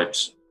practice, I'd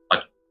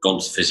gone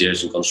to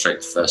physios and gone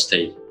straight to first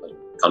tee,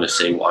 kind of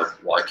seeing what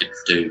I could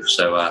do.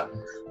 So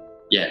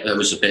it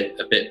was a bit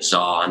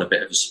bizarre and a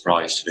bit of a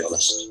surprise, to be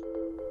honest.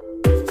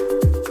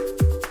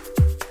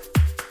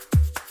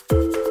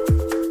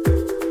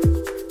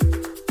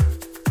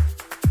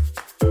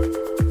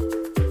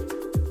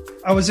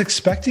 I was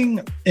expecting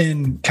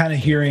and kind of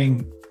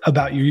hearing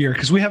about your year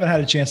because we haven't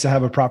had a chance to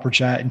have a proper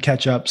chat and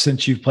catch up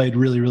since you've played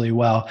really, really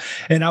well.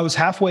 And I was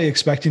halfway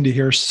expecting to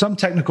hear some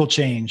technical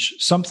change,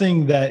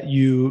 something that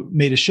you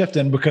made a shift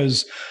in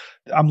because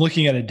I'm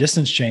looking at a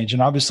distance change.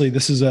 And obviously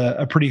this is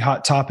a pretty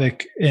hot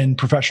topic in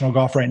professional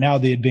golf right now,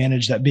 the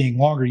advantage that being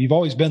longer. You've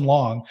always been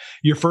long.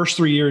 Your first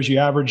 3 years, you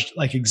averaged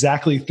like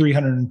exactly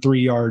 303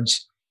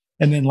 yards.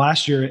 And then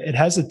last year it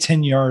has a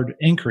 10-yard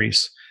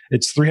increase.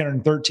 It's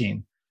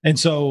 313. And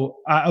so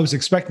I was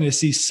expecting to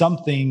see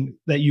something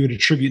that you would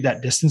attribute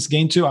that distance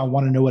gain to. I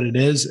want to know what it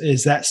is.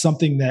 Is that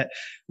something that,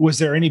 was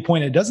there any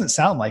point, it doesn't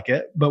sound like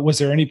it, but was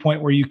there any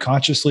point where you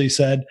consciously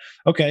said,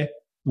 okay,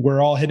 we're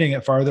all hitting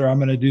it farther, I'm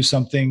going to do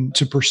something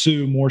to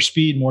pursue more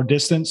speed, more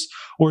distance?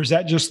 Or is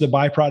that just the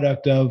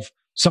byproduct of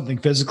something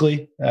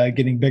physically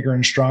getting bigger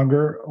and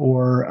stronger,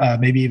 or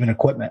maybe even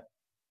equipment?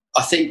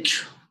 I think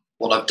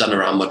what I've done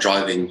around my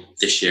driving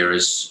this year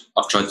is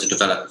I've tried to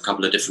develop a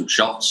couple of different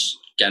shots.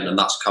 Again, and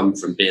that's come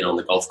from being on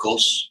the golf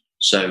course.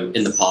 So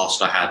in the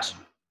past, I had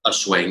a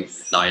swing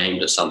and I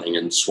aimed at something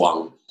and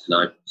swung, and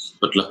I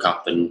would look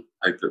up and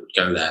hope it would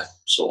go there.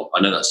 So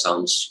I know that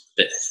sounds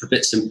a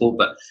bit simple,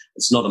 but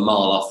it's not a mile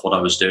off what I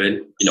was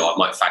doing. I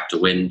might factor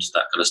wind,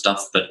 that kind of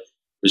stuff, but it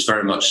was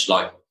very much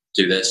like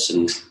do this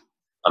and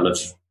kind of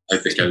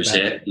hope it goes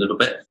here a little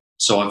bit.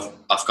 So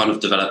I've kind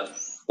of developed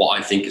what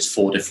I think is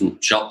 4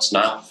 different shots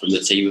now from the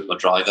tee with my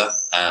driver.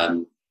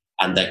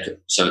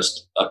 So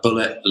it's a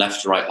bullet,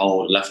 left, right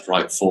hold, left,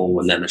 right fall,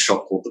 and then a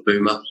shot called the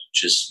boomer,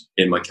 which is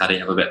in my caddy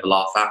have a bit of a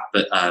laugh at,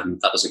 but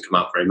that doesn't come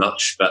out very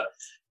much.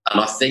 And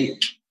I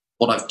think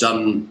what I've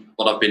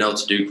been able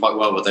to do quite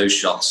well with those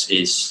shots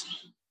is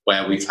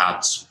where we've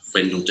had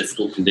wind or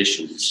difficult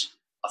conditions.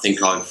 I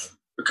think I've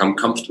become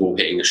comfortable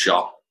hitting a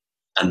shot,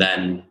 and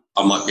then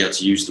I might be able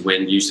to use the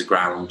wind, use the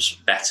ground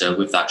better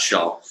with that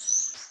shot.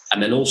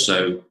 And then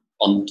also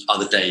on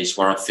other days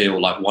where I feel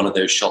like one of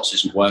those shots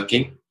isn't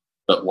working,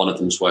 but one of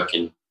them's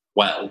working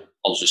well,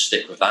 I'll just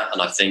stick with that.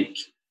 And I think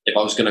if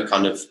I was going to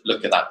kind of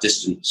look at that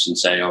distance and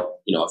say, I've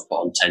put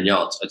on 10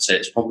 yards, I'd say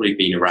it's probably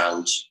been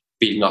around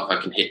feeling like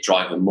I can hit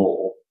driver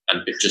more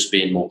and just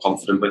being more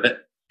confident with it.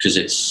 Because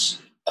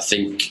it's, I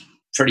think,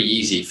 pretty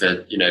easy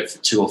for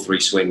 2 or 3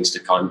 swings to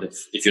kind of,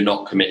 if you're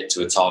not committed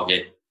to a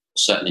target,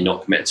 certainly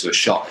not committed to a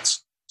shot,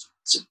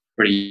 it's a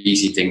pretty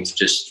easy thing to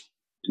just,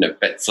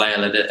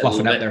 flail at it a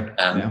little bit.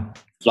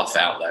 Fluff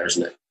it out there,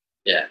 isn't it?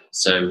 Yeah.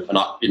 So, and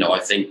I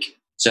think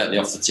certainly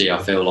off the tee,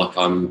 I feel like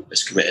I'm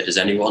as committed as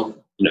anyone.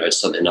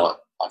 It's something I've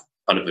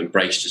kind of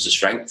embraced as a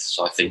strength.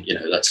 So I think,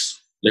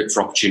 let's look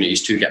for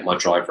opportunities to get my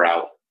driver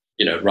out,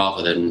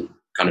 rather than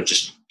kind of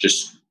just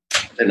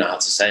I don't know how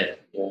to say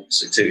it.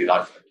 So to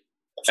like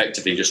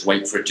effectively just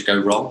wait for it to go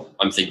wrong.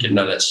 I'm thinking,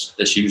 no,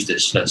 let's use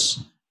this.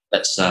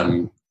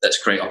 Let's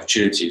create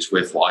opportunities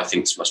with what I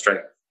think is my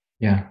strength.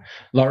 Yeah.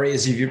 Laurie,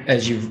 as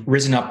you've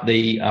risen up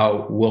the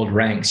world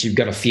ranks, you've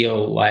got to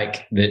feel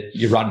like that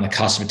you're right on the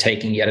cusp of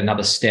taking yet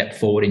another step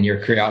forward in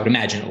your career. I would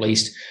imagine, at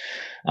least,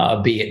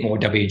 be it more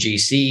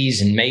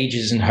WGCs and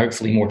majors and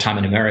hopefully more time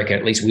in America.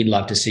 At least we'd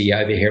love to see you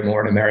over here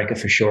more in America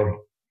for sure.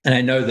 And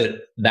I know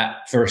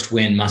that first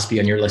win must be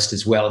on your list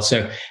as well.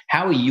 So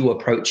how are you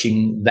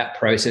approaching that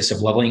process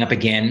of leveling up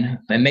again?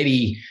 And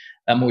maybe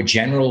a more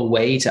general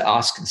way to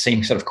ask the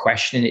same sort of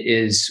question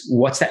is,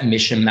 what's that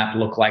mission map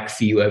look like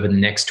for you over the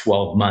next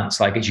 12 months?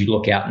 Like, as you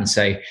look out and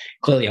say,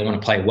 clearly I want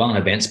to play well in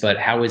events, but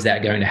how is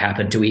that going to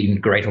happen to even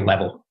greater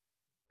level?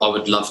 I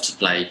would love to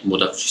play more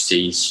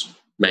WGCs,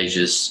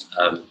 majors,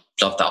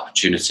 love that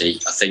opportunity.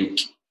 I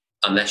think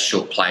unless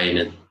you're playing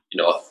in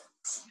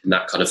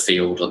that kind of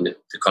field on the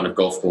kind of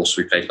golf course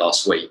we played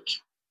last week,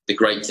 the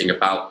great thing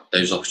about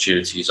those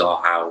opportunities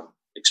are how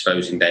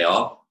exposing they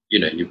are.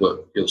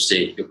 You'll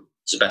see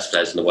the best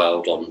players in the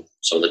world on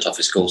some of the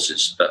toughest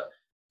courses. But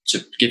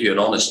to give you an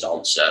honest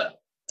answer,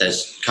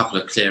 there's a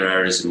couple of clear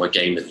areas in my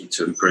game that need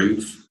to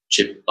improve.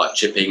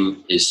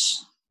 Chipping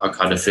is, I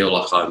kind of feel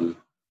like I'm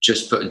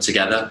just putting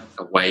together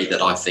a way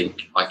that I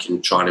think I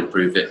can try and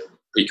improve it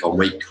week on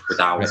week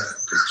without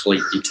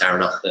completely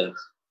tearing up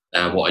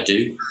what I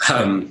do.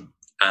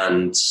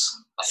 And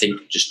I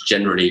think just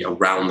generally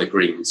around the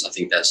greens, I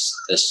think there's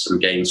some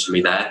gains for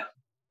me there.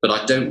 But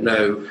I don't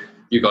know,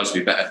 you guys would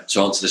be better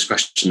to answer this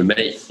question than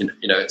me.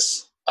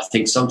 I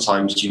think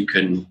sometimes you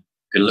can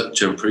look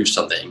to improve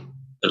something,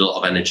 put a lot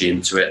of energy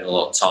into it and a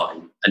lot of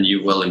time, and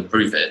you will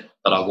improve it.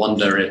 But I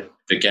wonder if,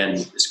 again,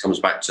 this comes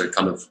back to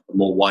kind of a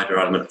more wider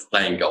element of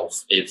playing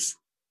golf, if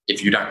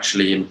you'd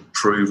actually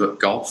improve at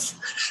golf.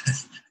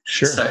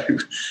 Sure. So,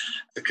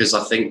 because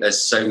I think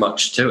there's so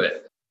much to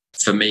it.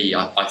 For me,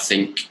 I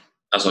think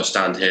as I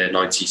stand here,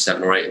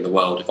 97 or 8 in the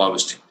world, if I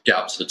was to get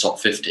up to the top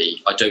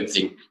 50, I don't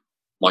think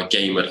my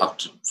game would have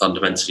to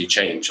fundamentally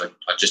change. I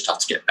just have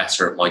to get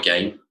better at my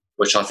game,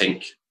 which I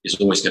think is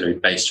always going to be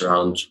based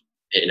around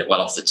hitting it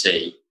well off the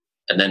tee.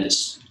 And then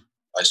it's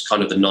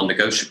kind of the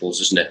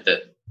non-negotiables, isn't it?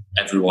 That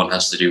everyone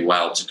has to do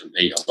well to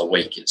compete on the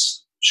week.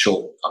 It's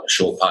short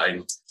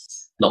putting,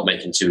 not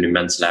making too many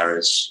mental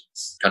errors.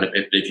 Kind of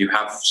if you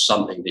have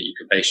something that you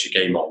can base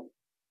your game on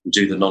and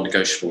do the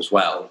non-negotiables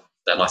well,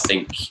 then I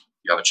think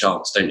you have a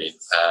chance, don't you?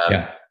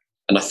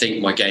 And I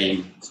think my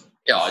game,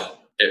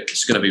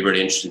 it's going to be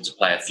really interesting to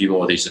play a few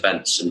more of these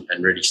events and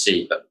really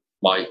see. But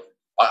I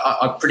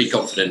I'm pretty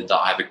confident that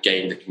I have a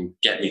game that can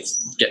get me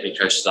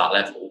close to that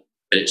level.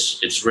 But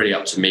it's really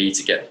up to me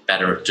to get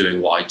better at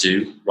doing what I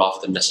do, rather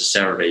than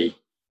necessarily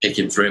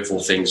picking 3 or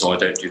 4 things. I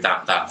don't do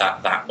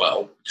that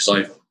well,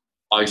 because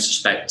I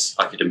suspect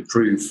I could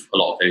improve a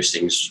lot of those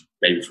things,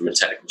 maybe from a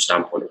technical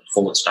standpoint or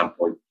performance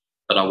standpoint.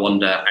 But I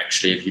wonder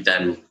actually if you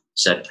then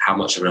said how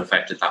much of an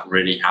effect did that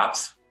really have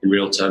in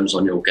real terms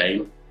on your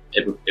game,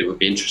 it would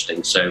be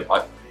interesting. So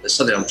it's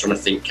something I'm trying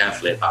to think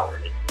carefully about,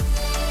 really.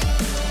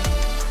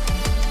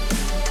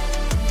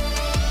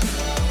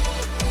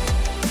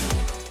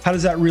 How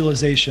does that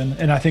realization,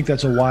 and I think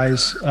that's a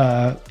wise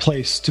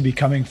place to be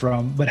coming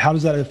from, but how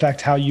does that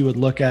affect how you would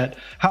look at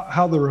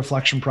how the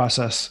reflection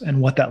process and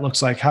what that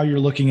looks like, how you're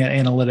looking at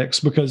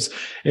analytics? Because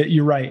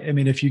you're right. I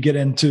mean, if you get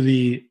into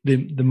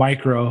the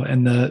micro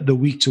and the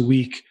week to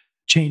week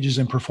changes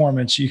in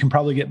performance, you can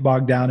probably get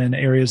bogged down in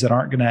areas that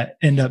aren't going to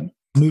end up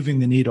moving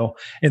the needle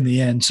in the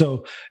end.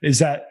 So does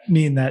that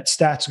mean that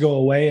stats go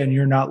away and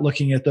you're not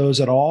looking at those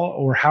at all?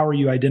 Or how are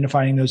you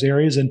identifying those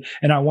areas? And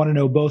I want to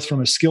know both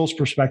from a skills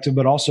perspective,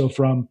 but also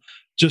from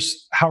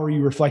just how are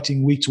you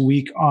reflecting week to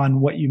week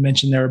on what you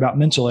mentioned there about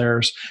mental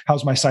errors?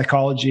 How's my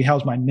psychology?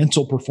 How's my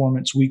mental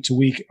performance week to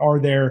week? Are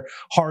there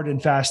hard and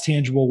fast,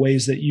 tangible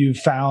ways that you've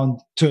found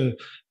to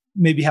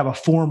maybe have a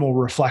formal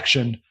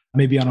reflection,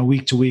 maybe on a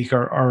week to week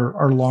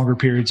or longer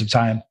periods of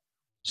time?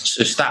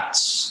 So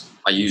stats,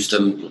 I use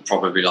them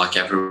probably like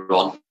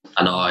everyone,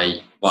 and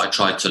I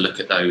tried to look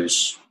at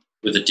those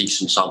with a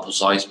decent sample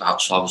size,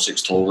 perhaps 5 or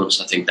 6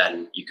 tournaments. I think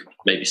then you could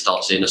maybe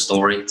start seeing a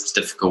story. It's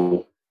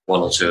difficult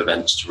 1 or 2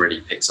 events to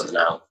really pick something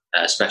out,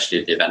 especially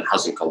if the event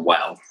hasn't gone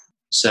well.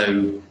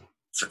 So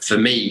for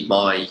me,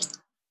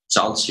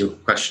 to answer your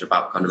question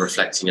about kind of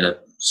reflecting in a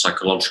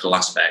psychological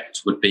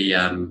aspect would be,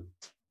 I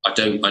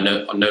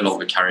no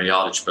longer carry a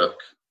yardage book.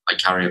 I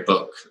carry a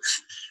book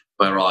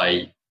where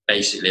I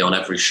basically on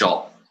every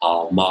shot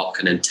I'll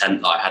mark an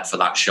intent that I had for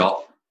that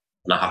shot,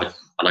 and I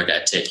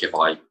get a tick if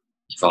I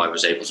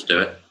was able to do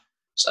it.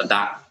 So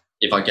that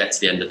if I get to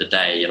the end of the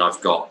day and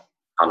I've got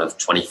kind of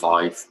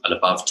 25 and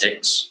above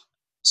ticks,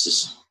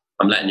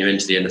 I'm letting you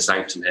into the inner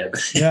sanctum here.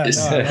 Yeah,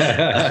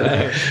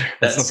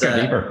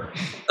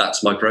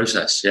 that's my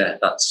process. Yeah,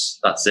 that's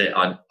it.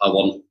 I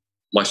want,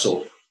 my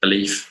sort of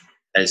belief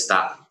is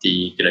that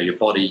your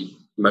body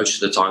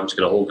most of the time is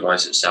going to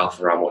organise itself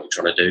around what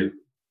you're trying to do.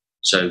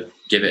 So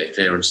give it a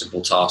clear and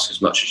simple task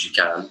as much as you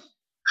can.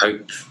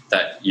 Hope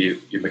that your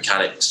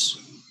mechanics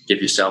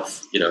give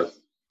yourself, a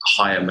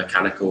higher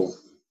mechanical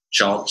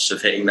chance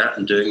of hitting that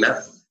and doing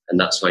that. And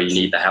that's where you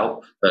need the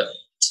help. But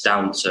it's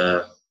down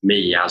to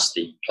me as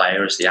the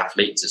player, as the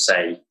athlete, to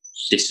say,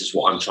 this is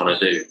what I'm trying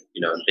to do,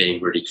 and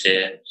being really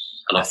clear.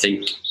 And I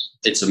think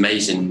it's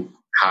amazing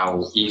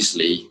how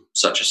easily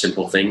such a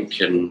simple thing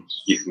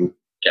you can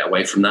get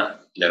away from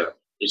that.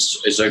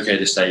 It's okay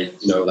to say,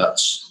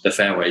 that's the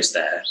fairway's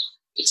there.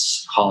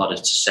 It's harder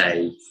to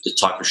say the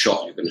type of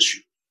shot you're going to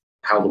shoot,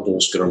 how the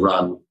ball's going to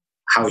run,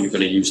 how you're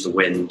going to use the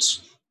wind,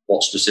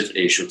 what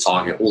specifically is your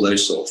target, all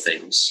those sort of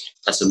things.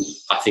 I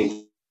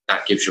think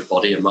that gives your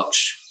body a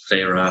much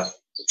clearer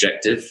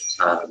objective.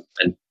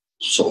 And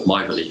sort of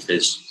my belief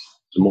is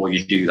the more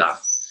you do that,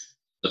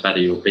 the better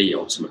you'll be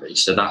ultimately.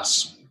 So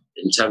that's,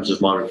 in terms of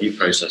my review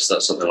process,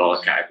 that's something I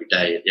look at every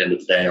day. At the end of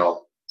the day,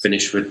 I'll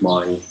finish with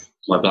my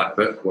black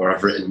book where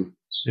I've written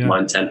my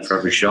intent for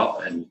every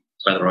shot and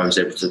whether I was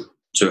able to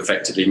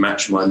effectively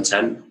match my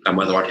intent and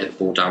whether I'd hit the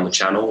ball down the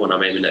channel when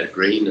I'm aiming at a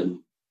green. And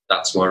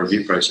that's my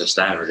review process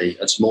there, really.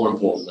 It's more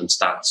important than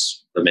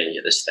stats for me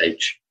at this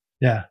stage.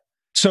 Yeah.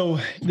 So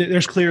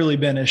there's clearly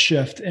been a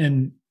shift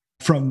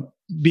from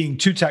being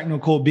too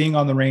technical, being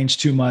on the range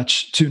too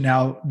much, to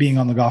now being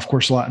on the golf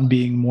course a lot and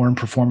being more in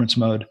performance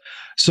mode.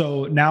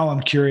 So now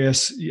I'm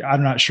curious,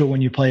 I'm not sure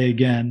when you play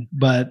again,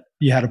 but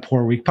you had a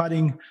poor week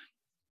putting.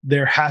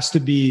 There has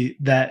to be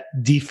that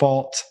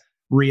default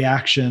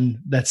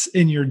reaction that's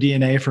in your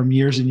DNA from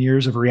years and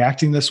years of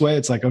reacting this way.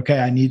 It's like, okay,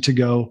 I need to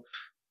go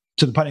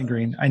to the putting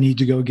green. I need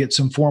to go get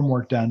some form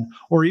work done.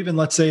 Or even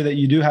let's say that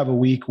you do have a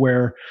week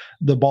where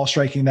the ball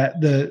striking,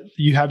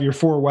 you have your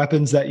 4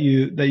 weapons that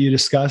you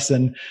discuss,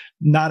 and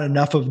not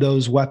enough of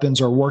those weapons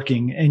are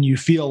working, and you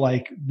feel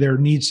like there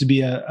needs to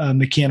be a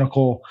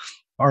mechanical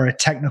or a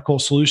technical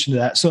solution to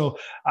that. So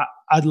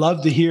I'd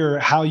love to hear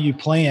how you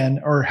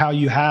plan, or how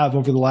you have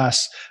over the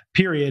last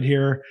period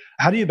here.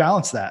 How do you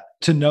balance that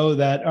to know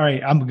that, all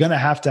right, I'm going to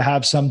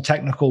have some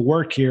technical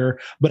work here,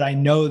 but I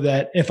know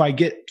that if I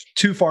get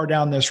too far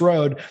down this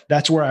road,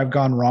 that's where I've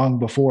gone wrong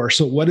before.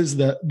 So what is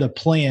the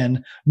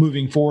plan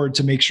moving forward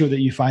to make sure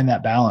that you find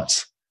that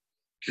balance?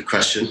 Good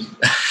question.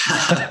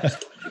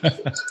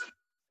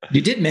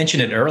 You did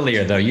mention it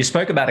earlier, though. You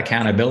spoke about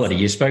accountability.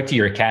 You spoke to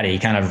your caddy,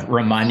 kind of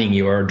reminding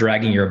you or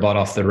dragging your butt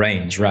off the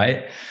range,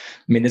 right?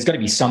 I mean, there's got to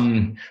be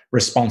some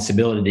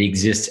responsibility that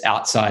exists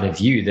outside of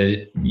you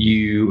that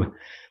you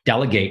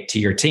delegate to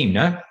your team,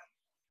 no?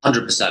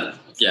 100%.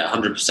 Yeah,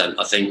 100%.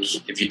 I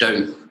think if you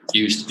don't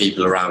use the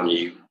people around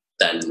you,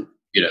 then,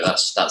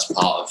 that's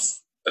part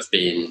of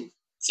being,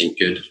 I think,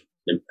 good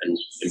and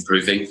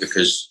improving,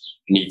 because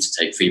you need to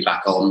take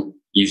feedback on.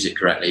 use it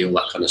correctly, all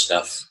that kind of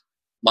stuff.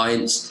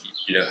 Having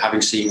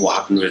seen what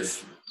happened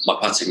with my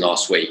putting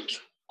last week,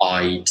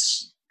 I'd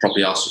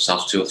probably ask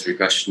myself 2 or 3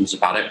 questions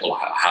about it, or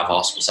I have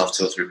asked myself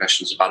 2 or 3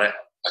 questions about it.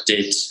 I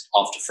did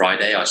after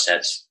Friday. I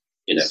said,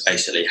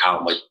 basically, how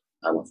am I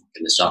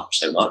fucking this up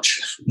so much?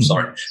 I'm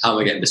sorry, how am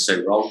I getting this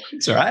so wrong?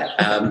 It's all right.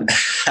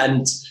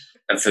 And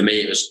for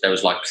me, there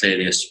was like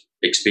clearly a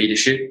big speed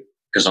issue,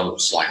 because I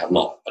was like, I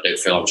don't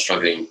feel I'm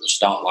struggling with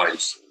start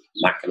lines,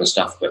 that kind of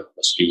stuff, but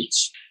my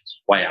speed's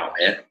way out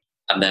here.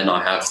 And then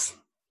I have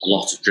a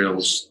lot of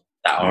drills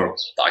that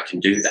I can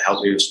do that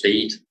help me with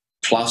speed.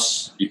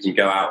 Plus, you can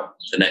go out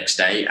the next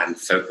day and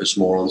focus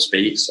more on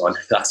speed. So I know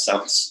that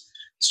sounds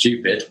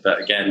stupid,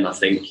 but again, I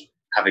think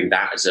having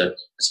that as a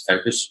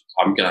focus,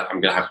 I'm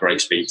gonna have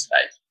great speed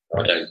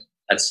today.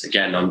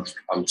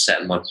 I'm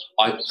setting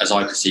as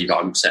I perceive it,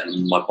 I'm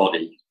setting my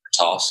body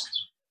a task,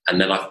 and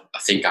then I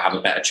think I have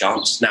a better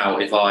chance. Now,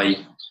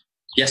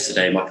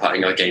 yesterday my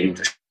putting, I gained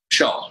a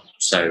shot,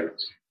 so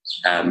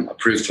I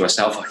proved to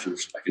myself I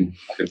can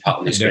putt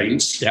on these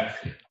greens. Yeah,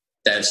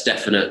 there's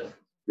definite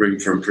room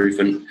for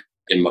improvement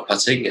in my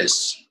putting,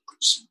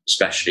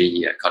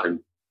 especially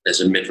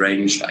there's a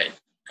mid-range, like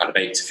kind of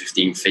 8 to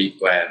 15 feet,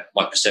 where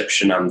my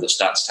perception and the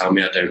stats tell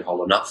me I don't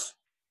hole enough.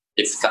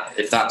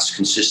 If that's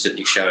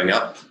consistently showing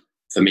up,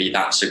 for me,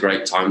 that's a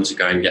great time to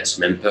go and get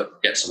some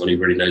input, get someone who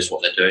really knows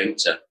what they're doing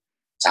to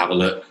have a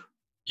look,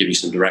 give you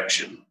some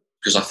direction.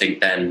 Because I think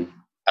then,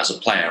 as a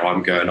player,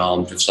 I'm going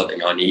armed with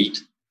something I need,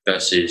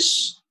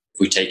 versus if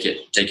we take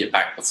it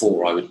back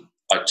before,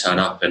 I'd turn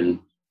up and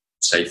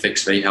say,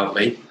 fix me, help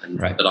me. And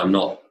right. But I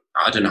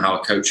don't know how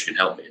a coach can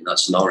help me in that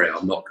scenario.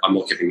 I'm not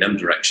giving them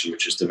direction,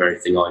 which is the very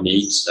thing I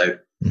need. So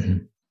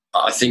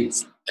I think,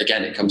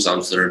 again, it comes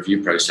down to the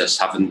review process,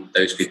 having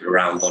those people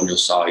around on your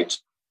side,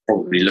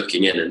 probably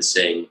looking in and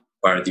seeing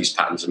where are these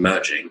patterns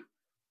emerging.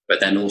 But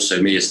then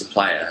also me as the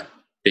player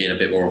being a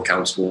bit more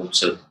accountable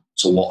to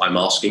what I'm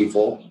asking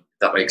for, if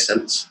that makes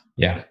sense.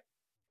 Yeah.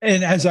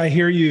 And as I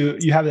hear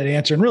you have that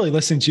answer, and really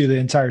listening to you the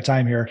entire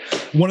time here,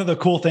 one of the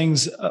cool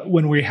things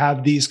when we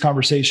have these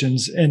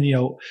conversations, and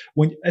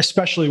when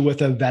especially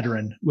with a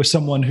veteran, with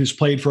someone who's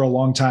played for a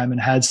long time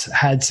and has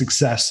had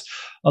success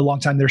a long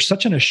time, there's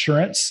such an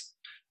assurance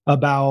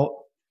about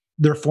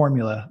their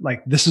formula.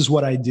 Like, this is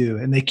what I do,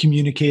 and they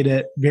communicate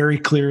it very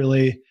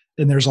clearly.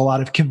 And there's a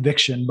lot of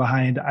conviction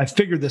behind, I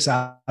figured this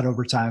out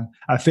over time.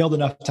 I failed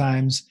enough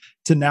times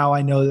to now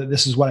I know that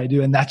this is what I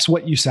do. And that's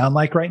what you sound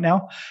like right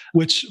now,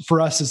 which for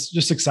us is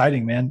just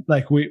exciting, man.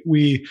 Like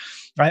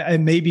I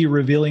may be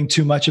revealing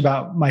too much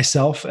about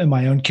myself and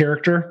my own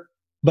character,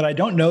 but I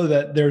don't know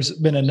that there's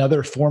been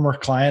another former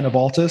client of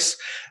Altus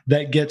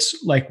that gets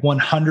like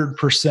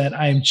 100%.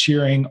 I am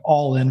cheering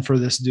all in for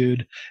this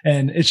dude.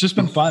 And it's just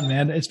been fun,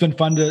 man. It's been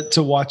fun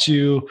to watch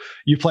you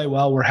play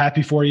well. We're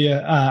happy for you.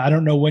 I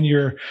don't know when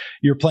you're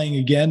playing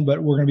again,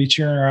 but we're going to be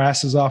cheering our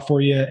asses off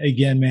for you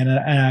again, man.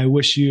 And I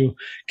wish you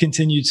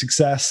continued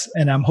success.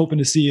 And I'm hoping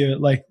to see you,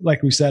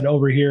 like we said,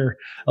 over here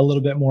a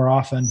little bit more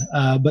often.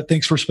 But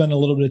thanks for spending a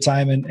little bit of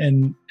time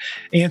and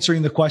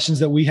answering the questions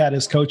that we had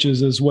as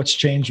coaches, is what's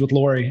changed with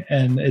Lori.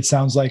 And it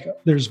sounds like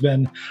there's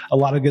been a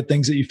lot of good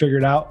things that you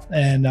figured out.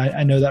 And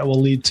I know that will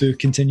lead to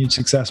continued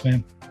success,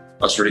 man.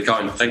 That's really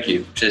kind. Thank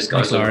you. Cheers,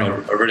 guys. I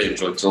really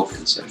enjoyed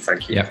talking. So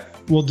thank you. Yeah.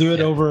 We'll do it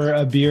over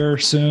a beer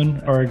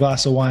soon, or a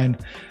glass of wine,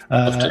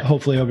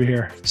 hopefully over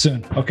here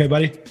soon. Okay,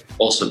 buddy?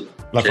 Awesome.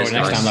 Look forward to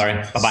next time,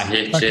 Larry. Bye-bye.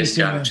 Yeah, cheers,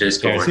 Gav.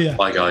 Cheers, Corey.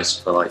 Bye, guys.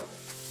 Bye-bye.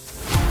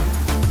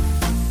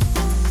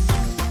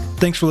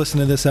 Thanks for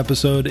listening to this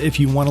episode. If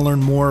you want to learn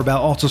more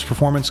about Altus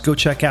Performance, go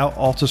check out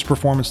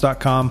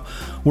altusperformance.com.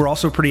 We're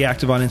also pretty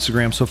active on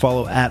Instagram, so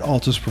follow at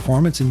Altus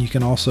Performance, and you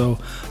can also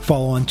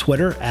follow on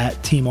Twitter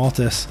at Team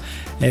Altus.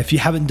 If you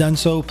haven't done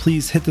so,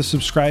 please hit the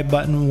subscribe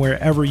button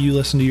wherever you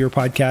listen to your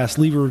podcast,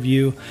 leave a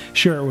review,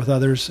 share it with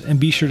others, and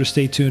be sure to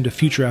stay tuned to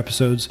future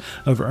episodes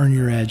of Earn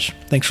Your Edge.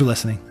 Thanks for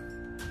listening.